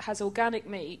has organic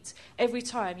meat, every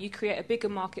time you create a bigger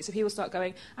market, so people start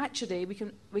going, actually, we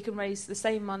can raise the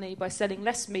same money by selling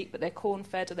less meat, but they're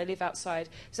corn-fed or they live outside.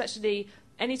 So actually,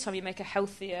 any time you make a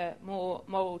healthier, more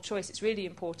moral choice, it's really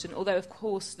important. Although, of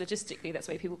course, logistically, that's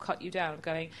why people cut you down,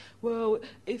 going, well,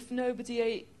 if nobody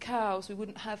ate cows, we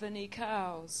wouldn't have any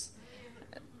cows.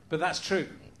 But that's true.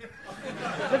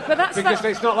 But that's because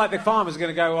it's not like the farmer's going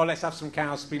to go, oh, let's have some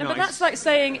cows to be nice. But that's like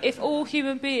saying if all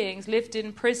human beings lived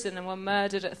in prison and were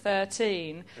murdered at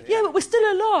 13, but we're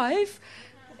still alive,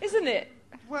 isn't it?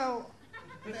 Well,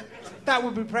 that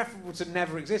would be preferable to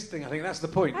never existing. I think that's the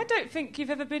point. I don't think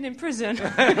you've ever been in prison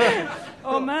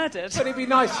or murdered. But it'd be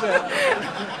nicer.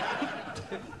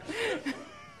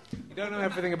 You don't know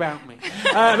everything about me.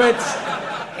 But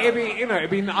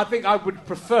I think I would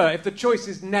prefer, if the choice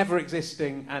is never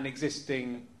existing and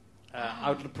existing,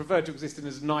 I would prefer to exist in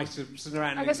as nice a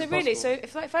surroundings as possible. Really, so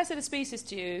if I said a species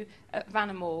to you of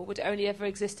animal would only ever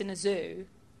exist in a zoo,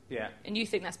 and you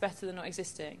think that's better than not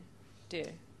existing, do you?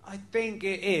 I think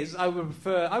it is. I would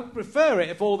prefer it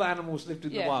if all the animals lived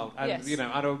in the wild, and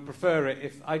I would prefer it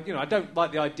if I don't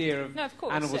like the idea of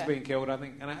animals being killed. I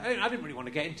think, and I didn't really want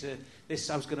to get into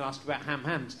this. I was going to ask about ham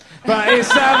hands, but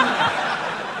it's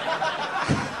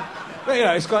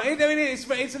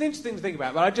but it's an interesting to think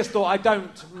about. But I just thought I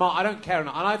don't care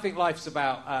enough, and I think life's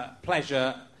about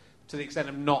pleasure to the extent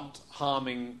of not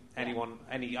harming anyone,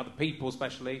 any other people,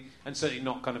 especially, and certainly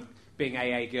not kind of being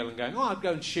AA girl and going, I'd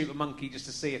go and shoot a monkey just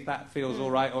to see if that feels all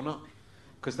right or not,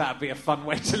 because that would be a fun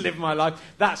way to live my life.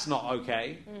 That's not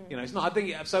okay. It's not. I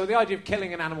think so. The idea of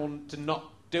killing an animal to not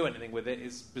do anything with it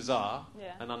is bizarre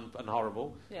and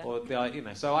horrible. Yeah. Or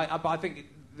so I think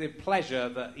the pleasure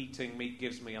that eating meat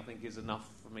gives me, I think, is enough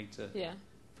for me to. Yeah.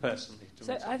 Personally,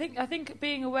 so I think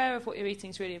being aware of what you're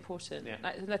eating is really important. Yeah.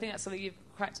 I think that's something you've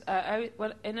cracked.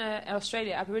 In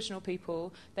Australia, Aboriginal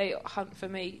people, they hunt for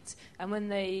meat, and when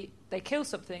they kill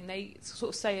something, they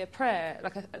sort of say a prayer,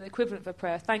 like an equivalent of a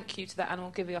prayer, thank you to that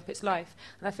animal giving up its life.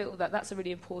 And I feel that that's a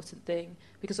really important thing,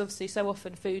 because obviously so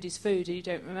often food is food, and you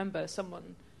don't remember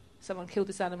someone killed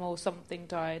this animal, something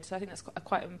died. So I think that's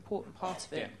quite an important part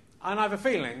of it. Yeah. And I have a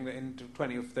feeling that in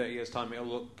 20 or 30 years' time it'll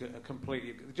look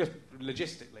completely... Just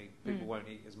logistically, people won't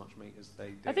eat as much meat as they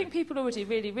do. I think people already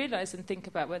really realise and think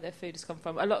about where their food has come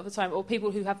from a lot of the time, or people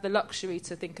who have the luxury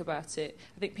to think about it.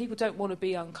 I think people don't want to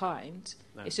be unkind.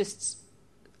 No. It's just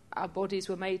our bodies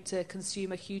were made to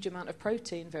consume a huge amount of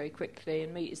protein very quickly,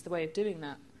 and meat is the way of doing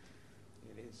that.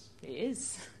 It is. It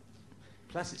is.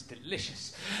 Plus, it's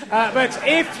delicious. But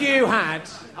if you had...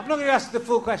 I'm not going to ask the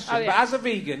full question, but as a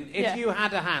vegan, if you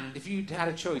had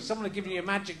a choice, someone had given you a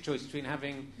magic choice between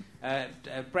having a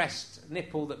breast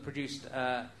nipple that produced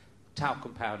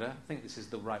talcum powder, I think this is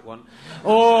the right one,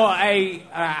 or a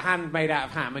hand made out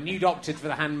of ham, and you'd opted for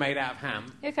the hand made out of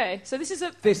ham. Okay, so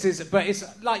but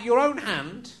it's like your own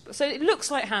hand. So it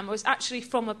looks like ham, or it's actually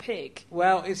from a pig?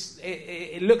 Well,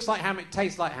 it looks like ham, it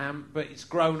tastes like ham, but it's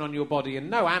grown on your body, and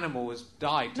no animal has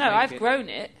died to make it. Grown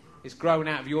it. It's grown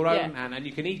out of your own hand, and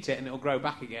you can eat it, and it'll grow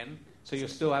back again, so you'll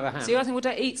still have a ham. So you're asking, would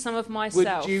I eat some of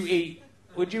myself?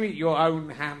 Would you eat your own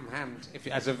hand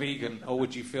as a vegan, or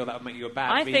would you feel that would make you a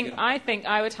bad vegan? I think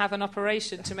I would have an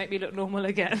operation to make me look normal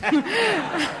again.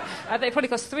 It probably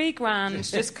cost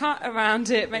 $3,000. Just cut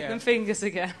around it, make them fingers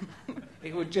again.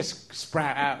 It would just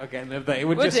sprout out again. It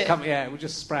would just come. Yeah, it would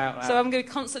just sprout out. So I'm going to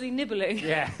be constantly nibbling.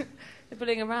 Yeah.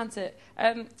 Nibbling around it.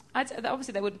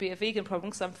 Obviously, there wouldn't be a vegan problem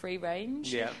because I'm free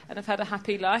range, and I've had a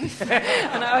happy life,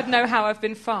 and I would know how I've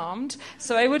been farmed.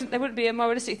 So there wouldn't be a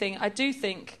moralistic thing. I do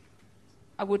think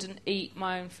I wouldn't eat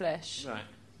my own flesh. Right.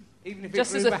 Even if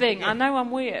just as a thing. Again. I know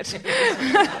I'm weird.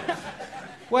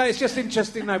 Well, it's just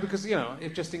interesting, though, because,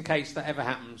 if just in case that ever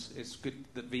happens, it's good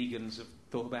that vegans have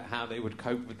thought about how they would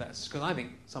cope with that. Because I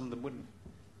think some of them wouldn't.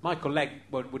 Michael Legg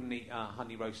wouldn't eat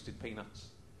honey-roasted peanuts.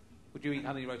 Would you eat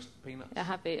honey-roasted peanuts? I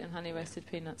have eaten honey-roasted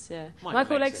peanuts, yeah.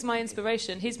 Michael Legg's my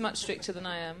inspiration. He's much stricter than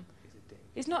I am. He's a dick.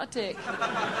 He's not a dick.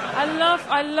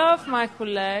 I love Michael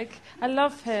Legg. I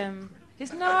love him.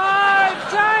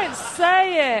 Don't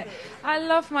say it. I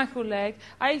love Michael Legg.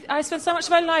 I spent so much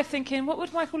of my life thinking, what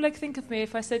would Michael Legg think of me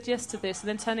if I said yes to this, and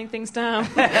then turning things down?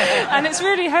 And it's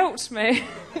really helped me.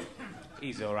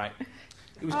 He's all right.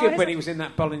 It was good when he was in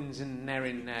that Bollins and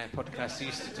Nerin podcast he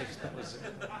used to do. That was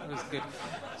good.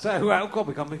 So, God,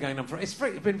 we can't be going on for... It's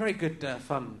been very good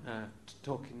fun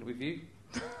talking with you.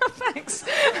 Thanks.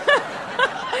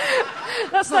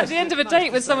 That's like the end of a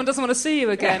date when someone doesn't want to see you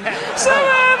again. So,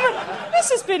 this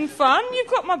has been fun.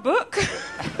 You've got my book.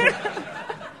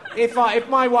 If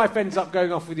my wife ends up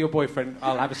going off with your boyfriend,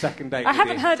 I'll have a second date. I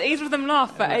haven't heard either of them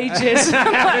laugh for ages.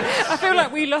 I feel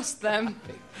like we lost them.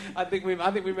 I think we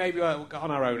maybe got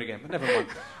on our own again, but never mind.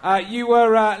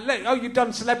 You've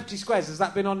done Celebrity Squares. Has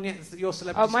that been on your Celebrity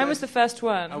Squares? Oh, mine was the first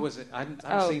one. Oh, was it? I haven't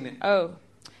seen it.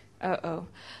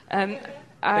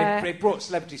 They brought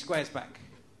Celebrity Squares back.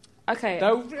 Okay.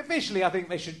 Though officially, I think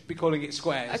they should be calling it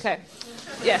Squares. Okay.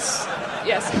 Yes.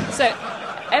 So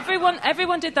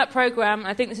everyone did that programme.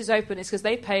 I think this is open. It's because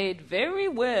they paid very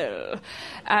well.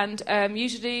 And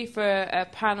usually for a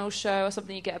panel show or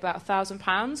something, you get about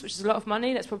 £1,000, which is a lot of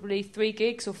money. That's probably 3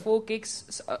 gigs or 4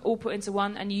 gigs all put into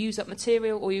one, and you use up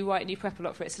material or you write and you prep a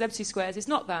lot for it. Celebrity Squares, it's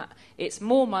not that. It's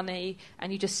more money,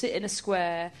 and you just sit in a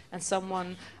square and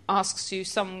someone asks you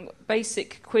some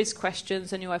basic quiz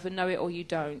questions and you either know it or you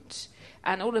don't.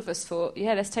 And all of us thought,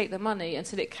 yeah, let's take the money,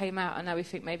 until it came out, and now we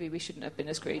think maybe we shouldn't have been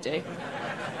as greedy.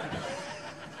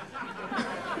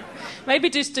 Maybe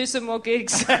just do some more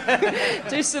gigs.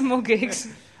 Do some more gigs.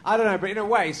 I don't know, but in a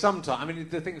way, sometimes... I mean,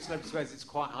 the thing with Celebrity Squares, it's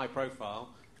quite high profile,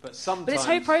 but sometimes... But it's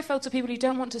high profile to people who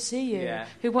don't want to see you,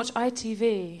 who watch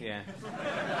ITV. Yeah.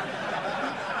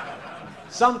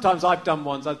 Sometimes I've done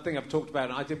ones, I think I've talked about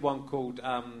it. I did one called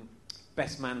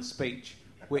Best Man's Speech,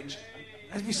 which...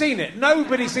 Have you seen it?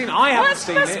 Nobody's seen it. I haven't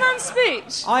seen it. What's Best Man's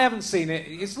Speech? I haven't seen it.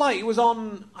 It's like it was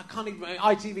on, I can't even...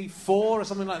 ITV4 or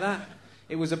something like that.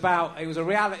 It was a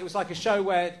reality... It was like a show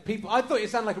where people... I thought it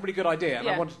sounded like a really good idea, and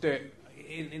I wanted to do it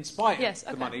in spite of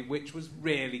the money, which was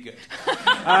really good.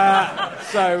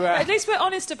 At least we're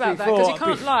honest about that, because you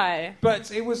can't lie.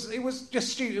 But it was just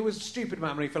stupid. It was a stupid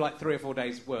amount of money for like 3 or 4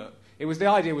 days' work. The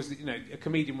idea was that, a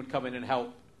comedian would come in and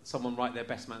help someone write their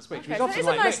best man's speech. Okay, that is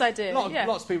a nice idea.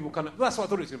 Lots of people that's what I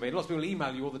thought it was going to be. Lots of people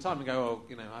email you all the time and go,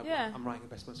 I'm writing a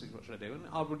best man's speech, what should I do? And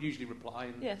I would usually reply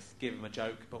and give them a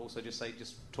joke, but also just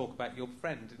talk about your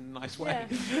friend in a nice way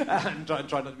and try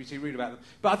not to be too rude about them.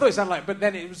 But I thought it sounded like, but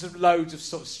then it was loads of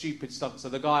sort of stupid stuff. So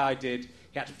the guy I did,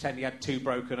 he had to pretend he had 2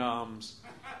 broken arms,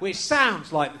 which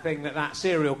sounds like the thing that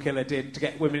serial killer did to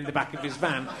get women in the back of his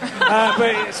van.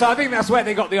 So I think that's where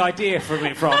they got the idea from.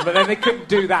 But then they couldn't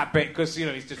do that bit because,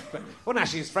 he's just... Well,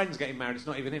 actually, his friend's getting married. It's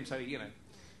not even him, so,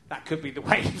 that could be the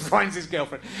way he finds his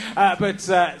girlfriend.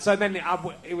 So then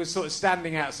it was sort of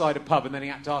standing outside a pub, and then he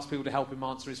had to ask people to help him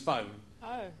answer his phone.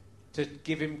 Oh. To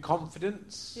give him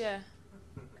confidence. Yeah.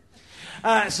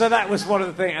 So that was one of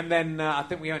the things, and then I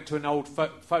think we went to an old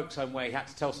folks home where he had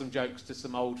to tell some jokes to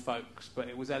some old folks, but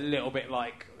it was a little bit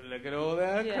like, look at all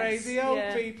the crazy old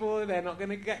people, they're not going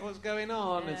to get what's going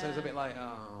on, and so it's a bit like,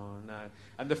 oh no.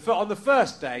 And on the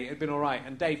first day, it had been all right,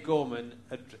 and Dave Gorman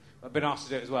had been asked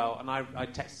to do it as well, and I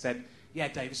texted said, yeah,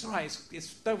 Dave, it's all right,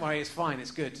 it's don't worry, it's fine,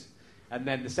 it's good. And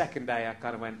then the second day, I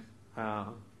kind of went,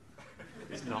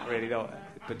 it's not really that.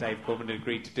 But Dave Gorman had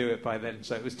agreed to do it by then,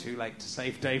 so it was too late to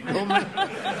save Dave Gorman.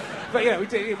 But we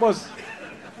did. It was,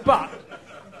 but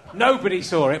nobody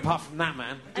saw it apart from that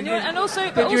man. Did you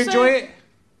enjoy it?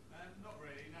 Not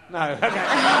really. No. Okay.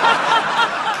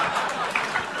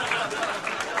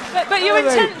 but your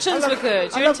intentions were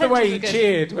good. I love the way he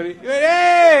cheered when he.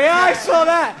 Hey, I saw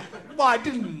that. Well, I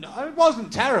didn't. It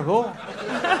wasn't terrible.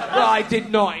 But I did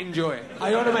not enjoy it.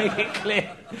 I want to make it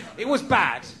clear. It was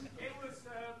bad.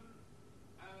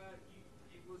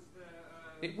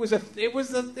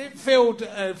 It filled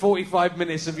 45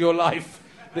 minutes of your life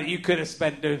that you could have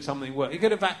spent doing something worse. You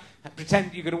could have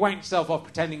you could have wanked yourself off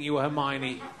pretending you were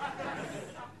Hermione. I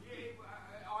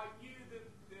knew the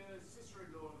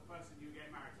sister-in-law of the person you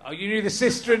get married to. Oh, you knew the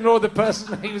sister-in-law of the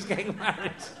person he was getting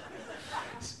married to.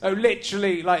 Oh,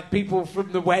 literally, like people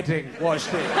from the wedding watched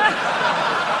it.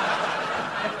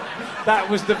 That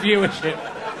was the viewership.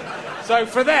 So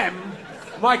for them,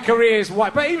 my career is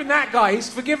white. But even that guy, he's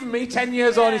forgiven me. 10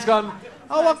 years on, he's gone,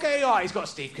 oh, okay, all right, he's got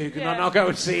Steve Coogan on. I'll go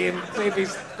and see him, see if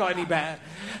he's got any better.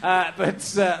 But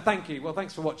thank you. Well,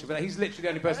 thanks for watching. But he's literally the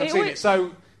only person I've seen it.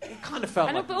 So it kind of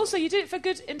felt like... But also, you did it for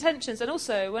good intentions. And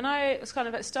also, when I was kind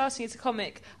of starting as a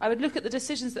comic, I would look at the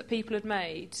decisions that people had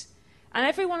made And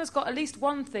everyone has got at least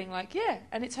one thing, like,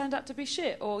 and it turned out to be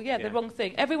shit, or, the wrong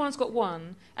thing. Everyone's got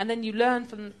one, and then you learn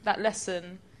from that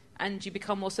lesson, and you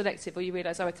become more selective, or you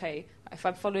realise, okay, if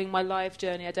I'm following my live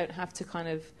journey, I don't have to kind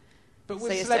of But was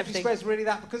say yes to Celebrity everything. Squares really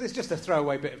that? Because it's just a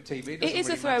throwaway bit of TV. It is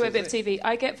a throwaway bit of TV.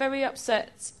 I get very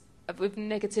upset with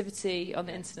negativity on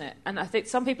the internet, and I think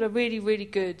some people are really, really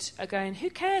good at going, who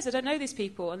cares? I don't know these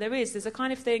people. And there's a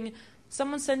kind of thing,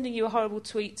 someone sending you a horrible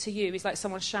tweet to you is like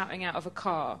someone shouting out of a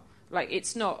car. Like,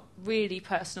 it's not really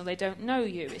personal. They don't know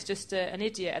you. It's just an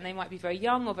idiot, and they might be very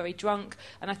young or very drunk,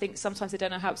 and I think sometimes they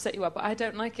don't know how upset you are, but I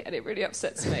don't like it, and it really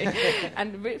upsets me.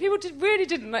 And people really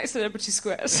didn't like Celebrity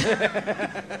Squares.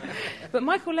 But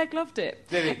Michael Legg loved it.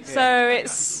 Did he? So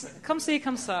it's come see,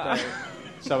 come saw.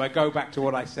 So I go back to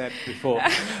what I said before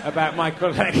about Michael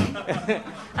Legg.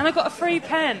 And I got a free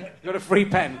pen. You got a free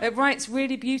pen? It writes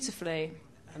really beautifully.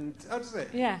 And how does it?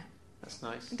 Yeah. That's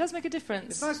nice. It does make a difference.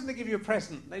 It's nice when they give you a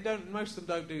present. Most of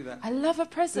them don't do that. I love a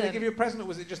Did present. they give you a present, or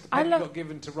was it just a pen you got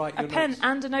given to write your notes? A pen notes?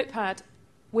 and a notepad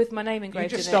with my name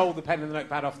engraved in it. You just stole the pen and the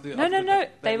notepad off the... No.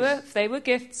 They were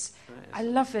gifts. Right. I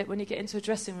love it when you get into a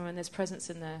dressing room and there's presents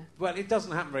in there. Well, it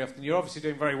doesn't happen very often. You're obviously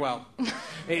doing very well.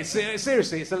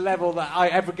 Seriously, it's a level that I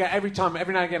get every now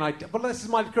and again. This is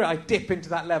my career. I dip into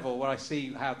that level where I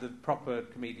see how the proper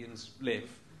comedians live.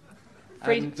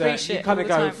 Free shit you kind of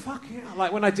go, time. fuck yeah.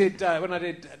 Like when I did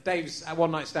Dave's One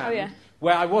Night Stand,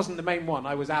 where I wasn't the main one,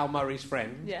 I was Al Murray's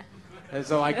friend. Yeah. And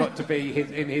so I got to be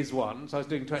in his one. So I was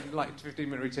doing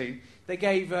 15-minute routine. They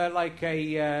gave like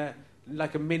a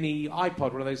mini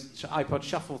iPod, one of those iPod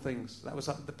shuffle things. That was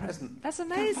the present. That's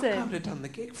amazing. I would have done the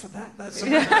gig for that. That's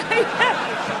amazing.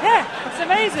 It's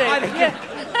amazing.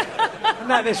 And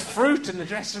now there's fruit in the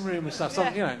dressing room and stuff.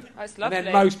 That's lovely. And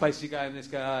then most places you go and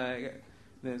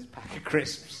there's a pack of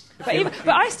crisps. But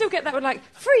I still get that with like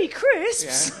free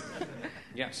crisps.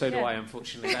 Yeah, so do I,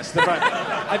 unfortunately. That's the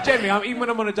right. Generally, even when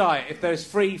I'm on a diet, if there's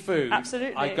free food,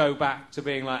 absolutely, I go back to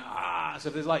being like, So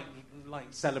if there's like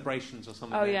celebrations or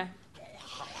something. Oh, yeah.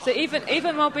 So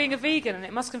even while being a vegan, and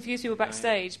it must confuse people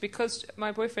backstage, because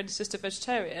my boyfriend is just a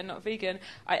vegetarian, not vegan,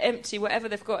 I empty whatever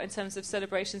they've got in terms of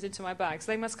celebrations into my bag.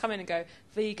 So they must come in and go,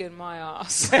 vegan, my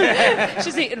ass.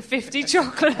 She's eaten 50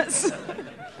 chocolates.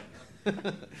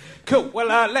 Cool.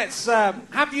 Well, let's...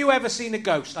 have you ever seen a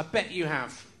ghost? I bet you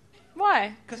have.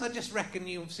 Why? Because I just reckon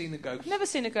you've seen a ghost. I've never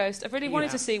seen a ghost. I've really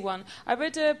wanted to see one. I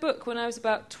read a book when I was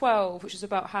about 12, which is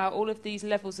about how all of these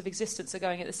levels of existence are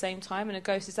going at the same time, and a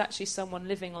ghost is actually someone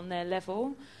living on their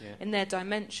level, in their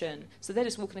dimension. So they're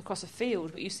just walking across a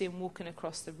field, but you see them walking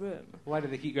across the room. Why do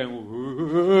they keep going...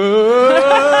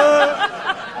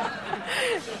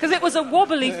 Because it was a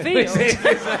wobbly field.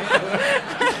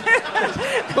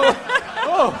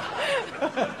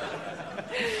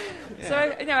 So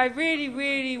I really,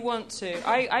 really want to.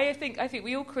 I think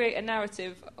we all create a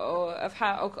narrative or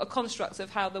a construct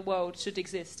of how the world should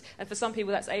exist. And for some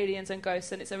people, that's aliens and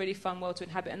ghosts, and it's a really fun world to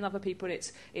inhabit. And other people,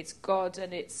 it's God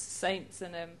and it's saints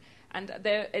and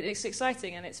it's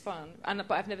exciting and it's fun.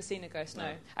 But I've never seen a ghost.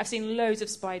 No, I've seen loads of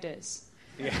spiders.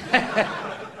 Yeah.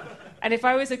 And if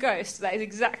I was a ghost, that is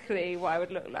exactly what I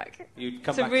would look like. You'd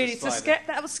come back as a spider.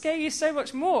 That would scare you so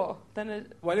much more than a...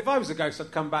 Well, if I was a ghost,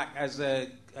 I'd come back as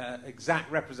an exact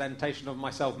representation of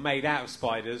myself made out of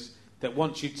spiders, that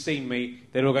once you'd seen me,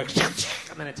 they'd all go and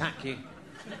then attack you.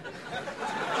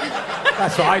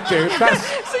 That's what I'd do.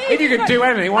 If you could do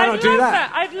anything, why not do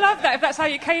that? I'd love that if that's how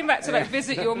you came back to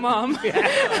visit your mum.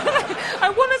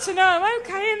 I wanted to know I'm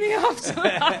okay in the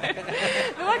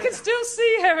afterlife. But I can still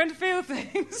see her and feel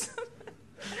things.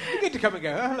 You get to come and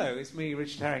go, hello, it's me,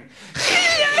 Richard Herring.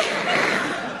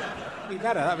 Be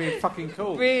better, that'd be fucking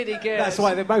cool. Really good. That's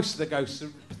why most of the ghosts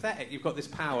are pathetic. You've got this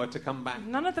power to come back.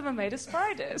 None of them are made of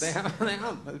spiders. They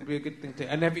aren't. That'd be a good thing to...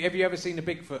 And have you ever seen a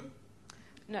Bigfoot?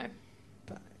 No.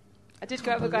 I did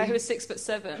go up with a guy who was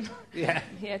 6'7". Yeah.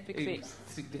 He had big feet.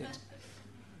 He did.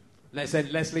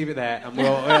 Let's leave it there, and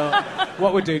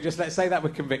what we'll do, just let's say that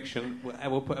with conviction,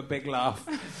 and we'll put a big laugh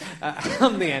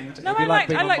on the end. No, I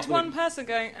liked one person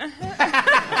going, leave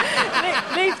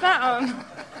that on.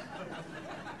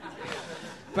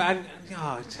 But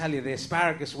I tell you, the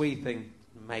asparagus weed thing,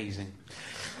 amazing.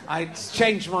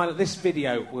 This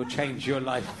video will change your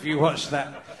life if you watch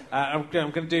that. I'm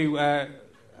going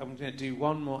to do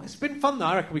one more. It's been fun though.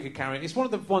 I reckon we could carry it. It's one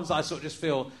of the ones that I sort of just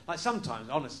feel like sometimes,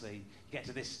 honestly, you get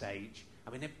to this stage. I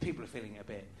mean, people are feeling it a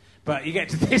bit, but you get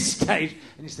to this stage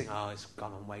and you just think, it's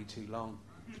gone on way too long.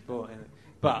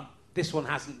 But this one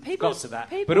hasn't got to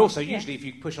that. But also, usually, if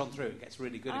you push on through, it gets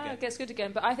really good again. It gets good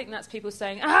again. But I think that's people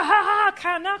saying, now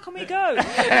can we go?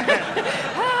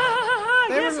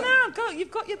 Yes, now, go.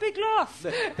 You've got your big laugh.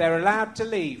 They're allowed to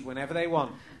leave whenever they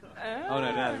want. Oh no,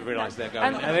 I realised they're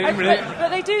going. But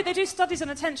they do studies on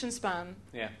attention span.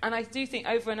 Yeah. And I do think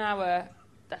over an hour,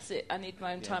 that's it. I need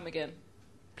my own time again.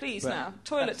 Please now,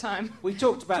 toilet time. We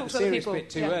talked about the to other serious people. bit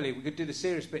too early. We could do the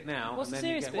serious bit now. What's and the then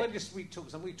serious bit?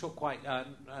 Well, we talk quite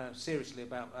seriously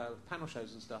about panel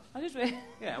shows and stuff. I did really.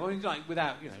 Yeah, well, like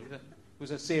without it was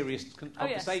a serious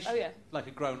conversation, like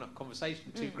a grown-up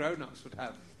conversation. Two grown-ups would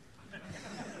have.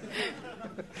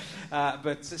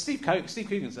 But Steve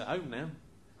Coogan's at home now.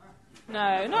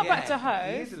 No, not back to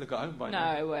home. He is at home by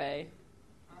now. No way.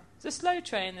 It's a slow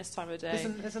train this time of day.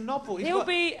 There's a novel. He'll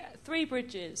be Three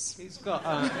Bridges. He's got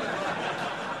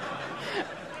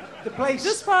the place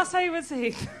Just past Haywards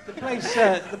Heath.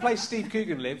 The place Steve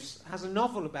Coogan lives has a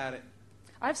novel about it.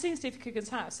 I've seen Steve Coogan's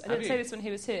house. I didn't say this when he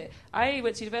was here. I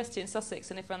went to university in Sussex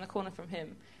and lived around the corner from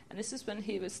him. And this is when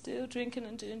he was still drinking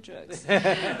and doing drugs.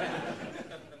 I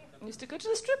used to go to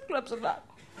the strip clubs and that.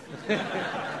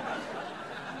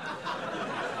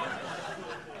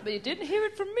 But you didn't hear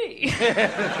it from me.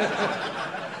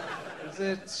 There's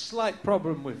a slight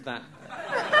problem with that.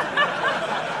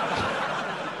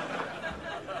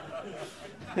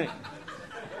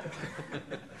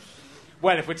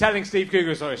 Well, if we're telling Steve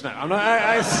Coogan stories, no, I'm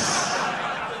not.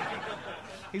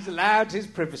 He's allowed his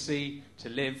privacy to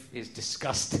live his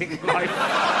disgusting life.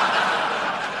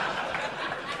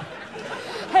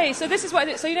 Hey, so this is what I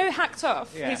did. So you know Hacked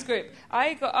Off, Yeah. his group?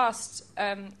 I got asked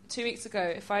 2 weeks ago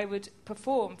if I would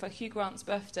perform for Hugh Grant's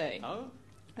birthday. Oh?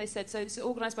 They said, so it's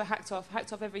organised by Hacked Off.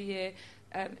 Hacked Off every year.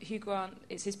 Hugh Grant,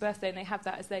 it's his birthday, and they have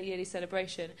that as their yearly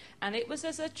celebration. And it was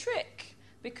as a trick,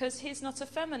 because he's not a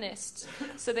feminist.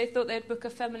 So they thought they'd book a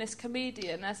feminist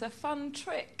comedian as a fun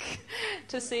trick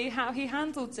to see how he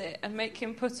handled it and make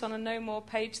him put on a No More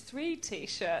Page 3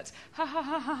 T-shirt. Ha ha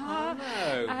ha ha ha.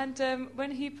 Oh, no. And when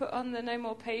he put on the No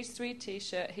More Page 3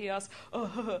 T-shirt, he asked,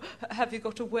 oh, have you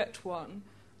got a wet one?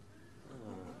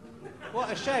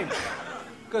 What a shame.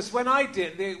 Because when I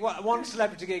did, one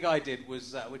celebrity gig I did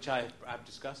was, which I've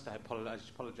discussed, I apologise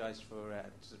for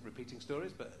repeating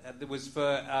stories, but it was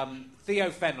for Theo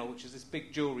Fennell, which is this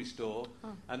big jewellery store,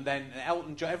 and then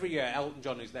Elton John, every year Elton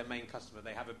John, who's their main customer,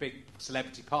 they have a big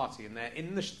celebrity party, and they're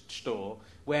in the store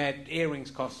where earrings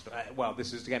cost, well,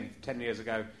 this was, again, 10 years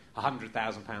ago,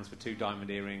 £100,000 for 2 diamond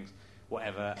earrings,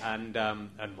 whatever, and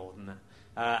more than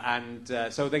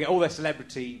that. So they get all their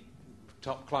celebrity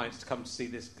top clients to come to see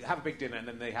this, have a big dinner, and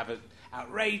then they have an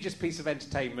outrageous piece of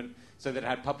entertainment. So they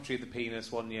had Puppetry of the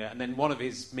Penis one year, and then one of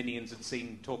his minions had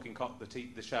seen Talking Cock,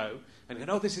 the show, and he said,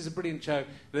 oh, this is a brilliant show.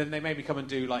 But then they made me come and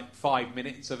do like 5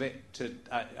 minutes of it to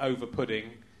over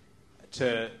pudding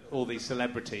to all these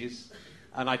celebrities.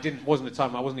 And I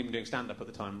wasn't even doing stand-up at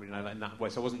the time, in that way,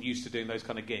 so I wasn't used to doing those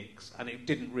kind of gigs, and it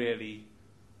didn't really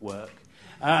work.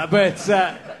 No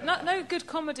good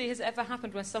comedy has ever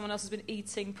happened when someone else has been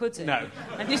eating pudding. No.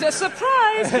 And you said,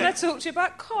 surprise, can I talk to you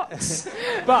about cocks?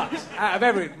 But out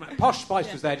of Posh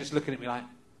Spice was there just looking at me like,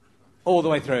 all the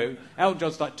way through. Elton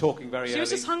John's like talking very early. She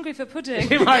was just hungry for pudding.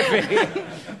 He might be.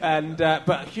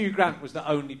 But Hugh Grant was the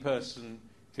only person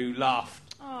who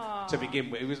laughed to begin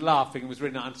with. He was laughing, it was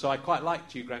really nice. And so I quite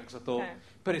liked Hugh Grant because I thought... Okay.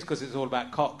 But it's because it's all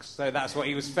about cocks, so that's what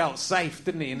he felt safe,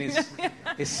 didn't he, in his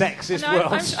sexist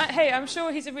world. I'm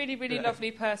sure he's a really, really lovely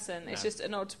person. It's just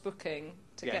an odd booking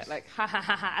to get like ha ha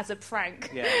ha ha as a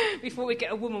prank before we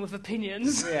get a woman with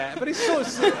opinions. Yeah, but it's sort of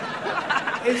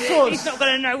he's not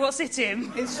going to know what's hit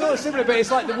him. It's sort of similar, but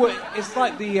it's like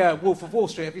the Wolf of Wall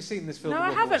Street. Have you seen this film? No,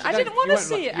 I haven't. I didn't want to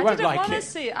see it. I didn't want to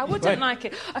see it. I wouldn't like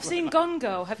it. I've seen Gone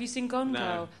Girl. Have you seen Gone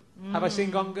Girl? Have I seen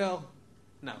Gone Girl?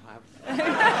 No, I haven't.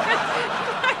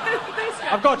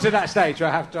 I've got to that stage where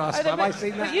I have to ask, have I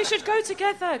seen that? But you should go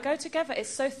together. Go together. It's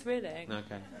so thrilling.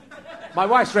 Okay. My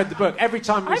wife's read the book. Every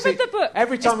time we read the book.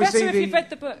 It's better if you've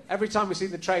read the book. Every time we see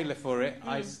the trailer for it,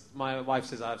 my wife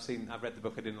says, I've read the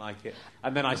book, I didn't like it.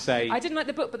 And then I say... I didn't like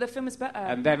the book, but the film is better.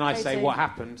 And then I say, what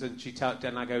happened? And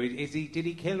then I go, did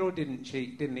he kill or didn't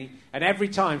he? And every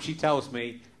time she tells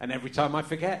me, and every time I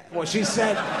forget what she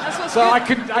said. So I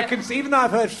can see, even though I've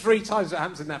heard 3 times what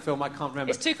happens in that film, I can't remember.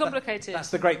 It's too complicated.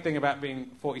 That's the great thing about being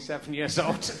 47 years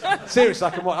old. Seriously,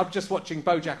 I'm just watching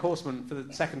BoJack Horseman for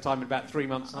the second time in about 3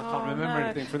 months, and I can't remember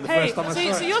anything from the first time I saw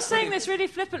it. So you're saying this really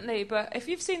flippantly, but if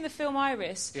you've seen the film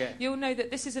Iris, you'll know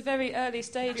that this is a very early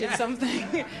stage of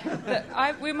something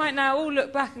that we might now all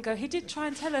look back and go, he did try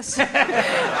and tell us.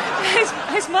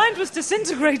 his mind was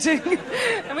disintegrating.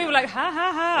 And we were like, ha,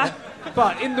 ha, ha.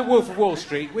 But in The Wolf of Wall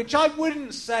Street, which I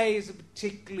wouldn't say is a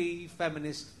particularly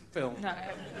feminist film. No.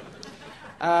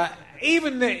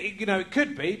 Even it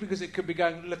could be, because it could be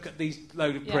going, look at these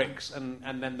load of bricks, and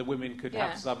then the women could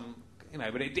have some,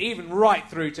 but even right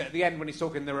through to at the end when he's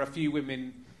talking, there are a few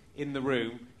women in the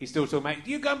room, he's still talking about,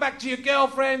 you going back to your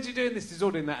girlfriends, you're doing this, he's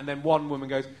all doing that, and then one woman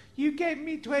goes, you gave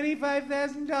me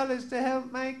 $25,000 to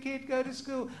help my kid go to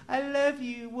school. I love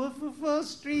you, Wolf of Wall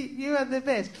Street, you are the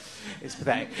best. It's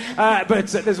pathetic. Are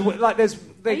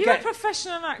you a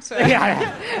professional actor?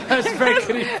 Yeah, that's a very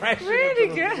good impression.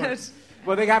 Really good.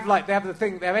 Well, they have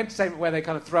entertainment where they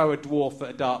kind of throw a dwarf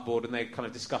at a dartboard and they're kind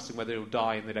of discussing whether he'll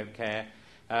die and they don't care.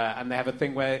 And they have a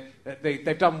thing where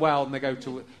they've done well and we've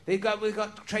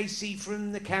got Tracy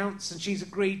from the Counts and she's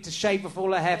agreed to shave off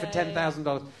all her hair for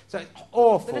 $10,000. So it's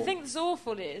awful. But the thing that's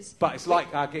awful is... But it's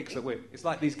like our gigs it's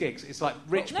like these gigs. It's like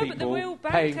rich people but the real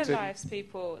paying banker to... lives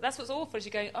people. That's what's awful, is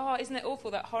you're going, oh, isn't it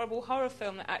awful, that horrible horror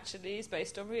film that actually is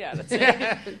based on reality?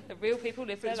 The real people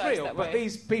live their lives that way. But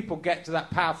these people get to that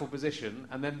powerful position,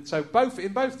 and then so both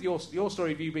your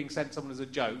story of you being sent someone as a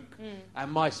joke,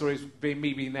 and my story is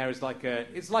me being there as like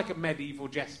it's like a medieval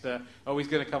jester. Oh, he's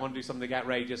going to come on and do something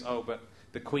outrageous. Oh, but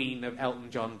the Queen of Elton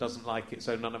John doesn't like it,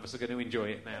 so none of us are going to enjoy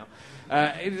it now.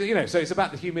 So it's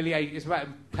about the humiliation. It's about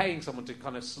paying someone to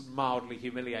kind of mildly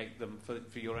humiliate them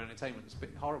for your entertainment. It's a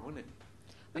bit horrible, isn't it?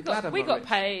 We got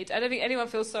paid. I don't think anyone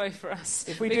feels sorry for us.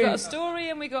 We got a story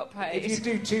and we got paid. If you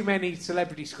do too many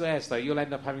celebrity squares, though, you'll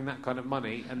end up having that kind of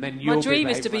money, and then my dream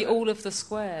is to be all of the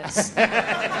squares.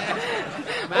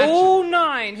 All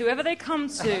 9, whoever they come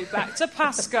to, back to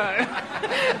Pasco.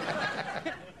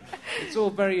 It's all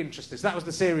very interesting. So that was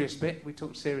the serious bit. We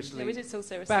talked seriously. Yeah, we did talk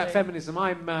seriously. About feminism.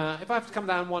 If I have to come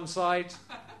down one side...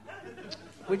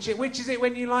 Which is it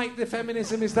when you like the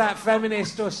feminism? Is that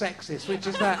feminist or sexist? Which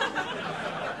is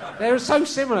that? They're so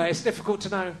similar, it's difficult to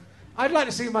know. I'd like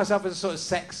to see myself as a sort of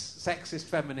sexist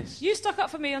feminist. You stuck up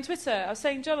for me on Twitter. I was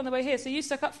saying, John, on the way here, so you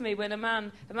stuck up for me when a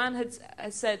man had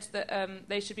said that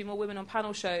there should be more women on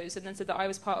panel shows, and then said that I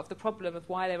was part of the problem of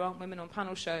why there aren't women on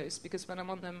panel shows, because when I'm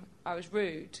on them, I was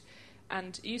rude.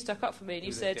 And you stuck up for me, and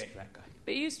you said... Dick, that guy.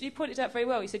 But you pointed out very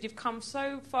well. You said you've come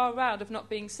so far round of not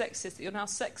being sexist that you're now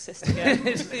sexist again.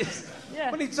 Yeah.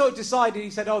 Well, he sort of decided,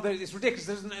 he said, it's ridiculous.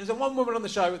 There's one woman on the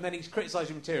show, and then he's criticised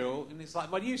your material, and it's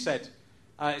like, well, you said,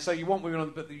 so you want women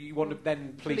on, but you want to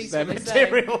then police their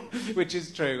material, which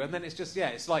is true. And then it's just,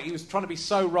 it's like he was trying to be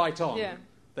so right on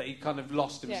that he kind of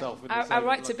lost himself. Yeah. Our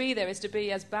right to be there is to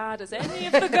be as bad as any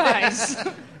of the guys.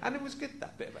 And it was good,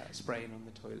 that bit about spraying on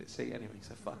the toilet seat anyway,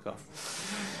 so fuck off.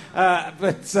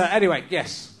 Anyway,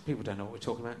 yes, people don't know what we're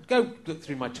talking about. Go look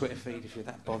through my Twitter feed if you're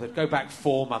that bothered. Go back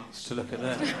 4 months to look at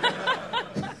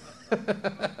that.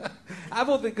 I've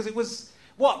all because it was...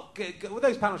 with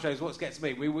those panel shows, what gets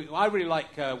me, I really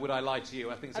like Would I Lie to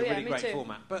You? I think it's a really great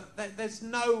format. But there's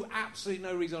absolutely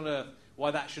no reason on earth why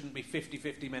that shouldn't be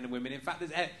 50-50 men and women. In fact,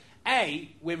 there's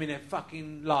women are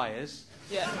fucking liars.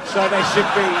 Yeah. So there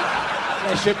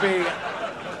should be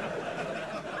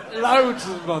loads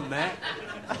of them on there.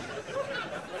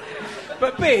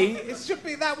 But B,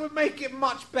 that would make it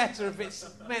much better if it's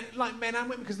men and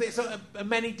women, because there's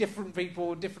many different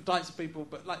people, different types of people.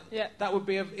 But that would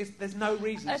be there's no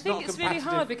reason. I think it's really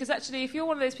hard because actually, if you're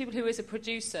one of those people who is a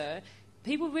producer,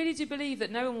 people really do believe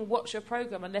that no one will watch your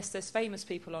programme unless there's famous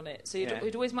people on it. So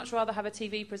you'd always much rather have a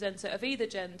TV presenter of either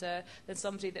gender than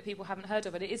somebody that people haven't heard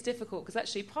of. And it is difficult because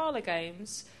actually parlour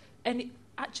games,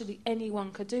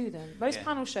 anyone could do them. Most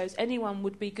panel shows, anyone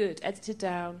would be good, edited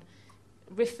down,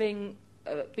 riffing,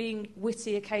 being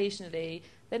witty occasionally.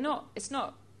 It's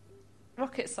not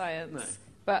rocket science. No.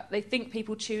 But they think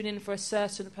people tune in for a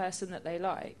certain person that they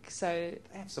like, so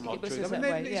they have some odd truth.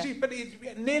 But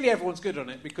nearly everyone's good on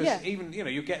it because even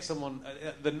you get someone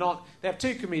they have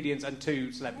 2 comedians and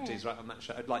 2 celebrities right on that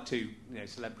show, like 2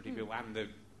 celebrity people and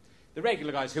the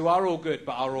regular guys who are all good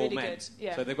but are all really men. Good,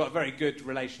 yeah. So they've got a very good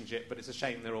relationship, but it's a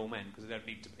shame they're all men because they don't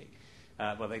need to be.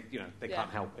 They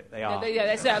can't help it. They are.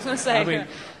 That's what I was going to say. I mean,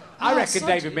 I reckon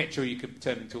David Mitchell you could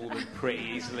turn into a woman pretty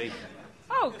easily.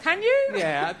 Oh, can you?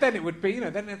 Yeah, then it would be,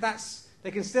 then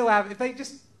they can still have, if they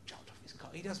just chopped off his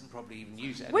cock, he doesn't probably even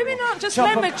use it anymore. Women aren't just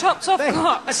men with chopped off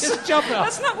cocks. Just chop it off.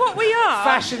 That's not what we are.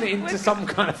 Fashion it into some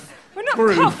kind of We're not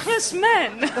groove. cockless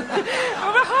men. We're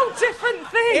a whole different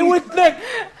thing. It would look,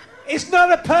 it's not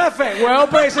a perfect world,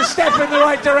 but it's a step in the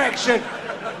right direction.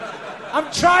 I'm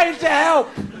trying to help.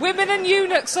 Women and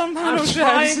eunuchs on panel shows. I'm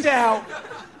trying to help.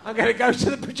 I'm going to go to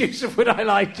the producer of Would I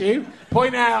Lie to You,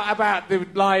 point out about the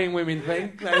lying women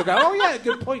thing. They'll go, oh yeah,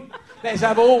 good point. Let's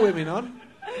have all women on.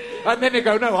 And then they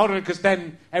go, no, hold on, because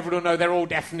then everyone will know they're all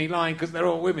definitely lying because they're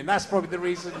all women. That's probably the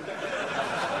reason.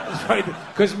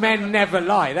 Because men never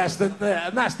lie. That's and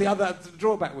that's the other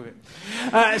drawback with it.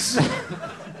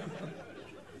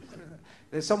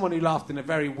 There's someone who laughed in a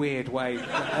very weird way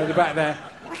at the back there,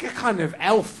 like a kind of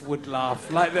elf would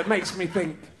laugh, like that makes me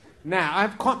think. Now,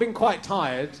 I've been quite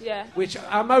tired, which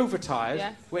I'm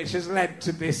overtired, which has led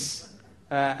to this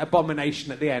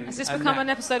abomination at the end. Has this become an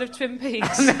episode of Twin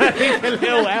Peaks? A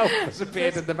little elf has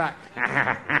appeared at the back.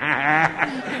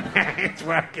 It's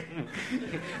working.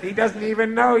 He doesn't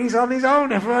even know he's on his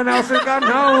own. Everyone else has gone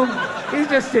home. He's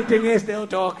just sitting here still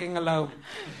talking alone.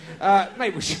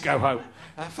 Maybe we should go home.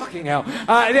 Fucking hell.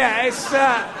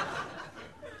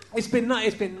 It's been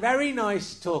very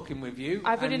nice talking with you.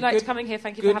 I've really liked coming here.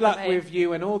 Thank you for having me. Good luck with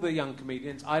you and all the young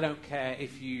comedians. I don't care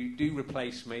if you do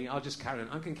replace me. I'll just carry on.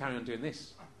 I can carry on doing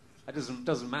this. It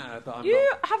doesn't matter that I'm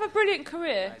have a brilliant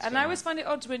career, and I always find it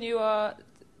odd when you are.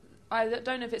 I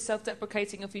don't know if it's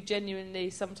self-deprecating or if you genuinely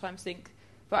sometimes think.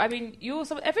 But I mean,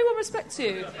 everyone respects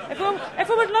you. Everyone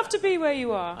would love to be where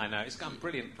you are. I know I'm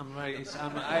brilliant.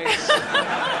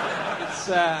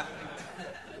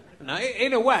 No,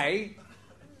 in a way.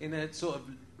 In a sort of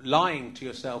lying to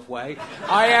yourself way,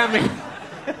 I am...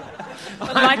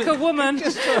 like a woman.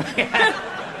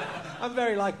 I'm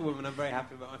very like a woman. I'm very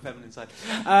happy about my feminine side.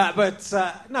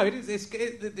 No, it is...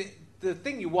 The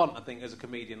thing you want, I think, as a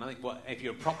comedian, I think if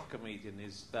you're a proper comedian,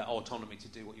 is that autonomy to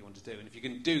do what you want to do. And if you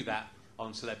can do that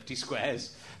on Celebrity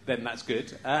Squares, then that's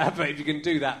good. But if you can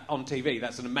do that on TV,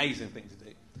 that's an amazing thing to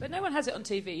do. But no one has it on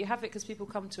TV. You have it because people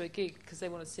come to a gig because they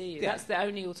want to see you. Yeah. That's the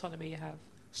only autonomy you have.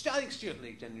 I think Stuart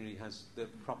Lee genuinely has the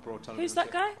proper autonomy. Who's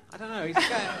that guy? I don't know. He's a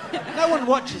guy. No one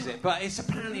watches it, but it's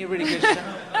apparently a really good show.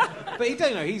 But he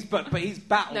don't know. He's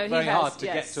battled very hard to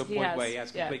get to a point where he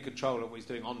has complete control of what he's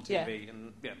doing on TV,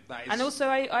 and that is. And also,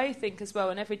 I think as well,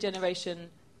 in every generation,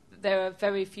 there are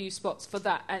very few spots for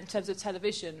that in terms of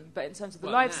television, but in terms of the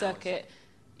live circuit,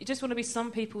 you just want to be some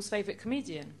people's favourite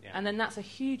comedian, and then that's a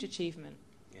huge achievement.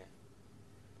 Yeah.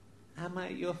 Am I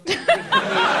your favourite comedian?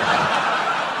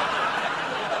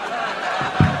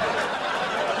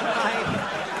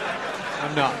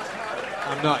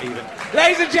 I'm not even.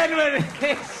 Ladies and gentlemen,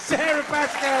 it's Sarah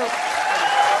Pascoe.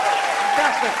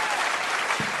 Fantastic.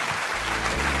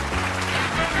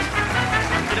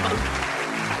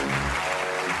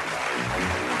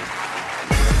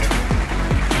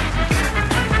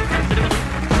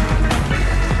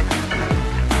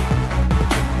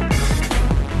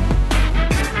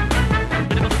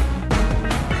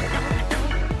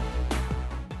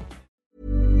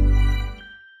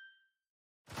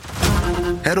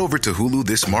 Head over to Hulu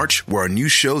this March, where our new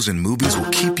shows and movies will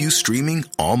keep you streaming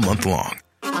all month long.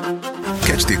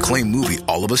 Catch the acclaimed movie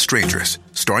All of Us Strangers,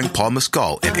 starring Paul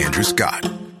Mescal and Andrew Scott.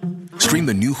 Stream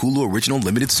the new Hulu original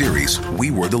limited series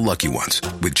We Were the Lucky Ones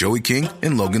with Joey King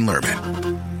and Logan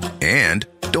Lerman. And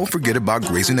don't forget about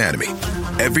Grey's Anatomy.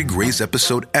 Every Grey's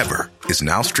episode ever is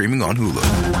now streaming on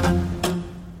Hulu.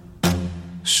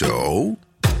 So,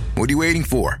 what are you waiting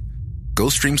for? Go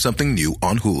stream something new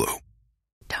on Hulu.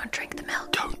 Don't drink the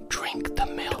milk. Don't drink the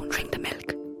milk. Don't drink the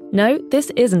milk. No,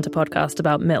 this isn't a podcast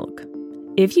about milk.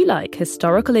 If you like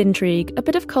historical intrigue, a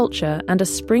bit of culture, and a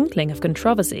sprinkling of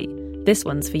controversy, this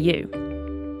one's for you.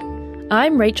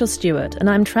 I'm Rachel Stewart, and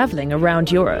I'm travelling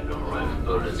around Europe,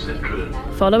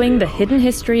 following the hidden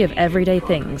history of everyday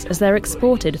things as they're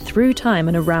exported through time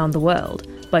and around the world,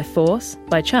 by force,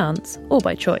 by chance, or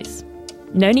by choice.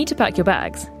 No need to pack your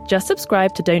bags. Just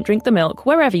subscribe to Don't Drink the Milk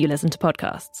wherever you listen to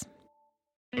podcasts.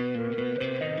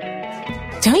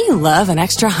 Don't you love an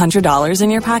extra $100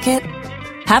 in your pocket?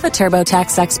 Have a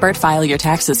TurboTax expert file your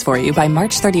taxes for you by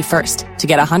March 31st to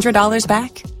get $100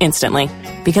 back instantly.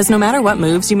 Because no matter what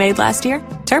moves you made last year,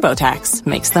 TurboTax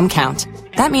makes them count.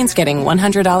 That means getting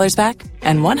 $100 back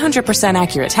and 100%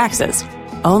 accurate taxes,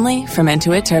 only from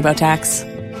Intuit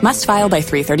TurboTax. Must file by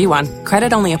 3/31.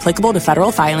 Credit only applicable to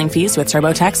federal filing fees with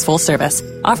TurboTax full service.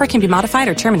 Offer can be modified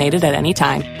or terminated at any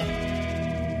time.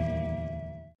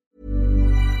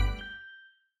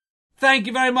 Thank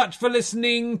you very much for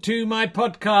listening to my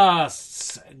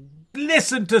podcasts.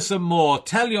 Listen to some more.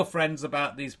 Tell your friends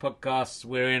about these podcasts.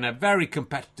 We're in a very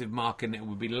competitive market, and it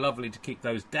would be lovely to keep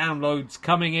those downloads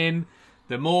coming in.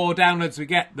 The more downloads we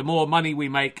get, the more money we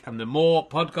make, and the more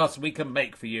podcasts we can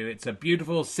make for you. It's a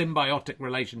beautiful symbiotic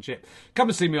relationship. Come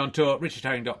and see me on tour,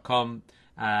 richardherring.com.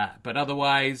 But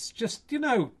otherwise, just,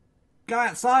 go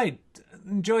outside.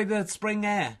 Enjoy the spring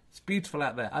air. It's beautiful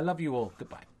out there. I love you all.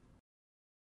 Goodbye.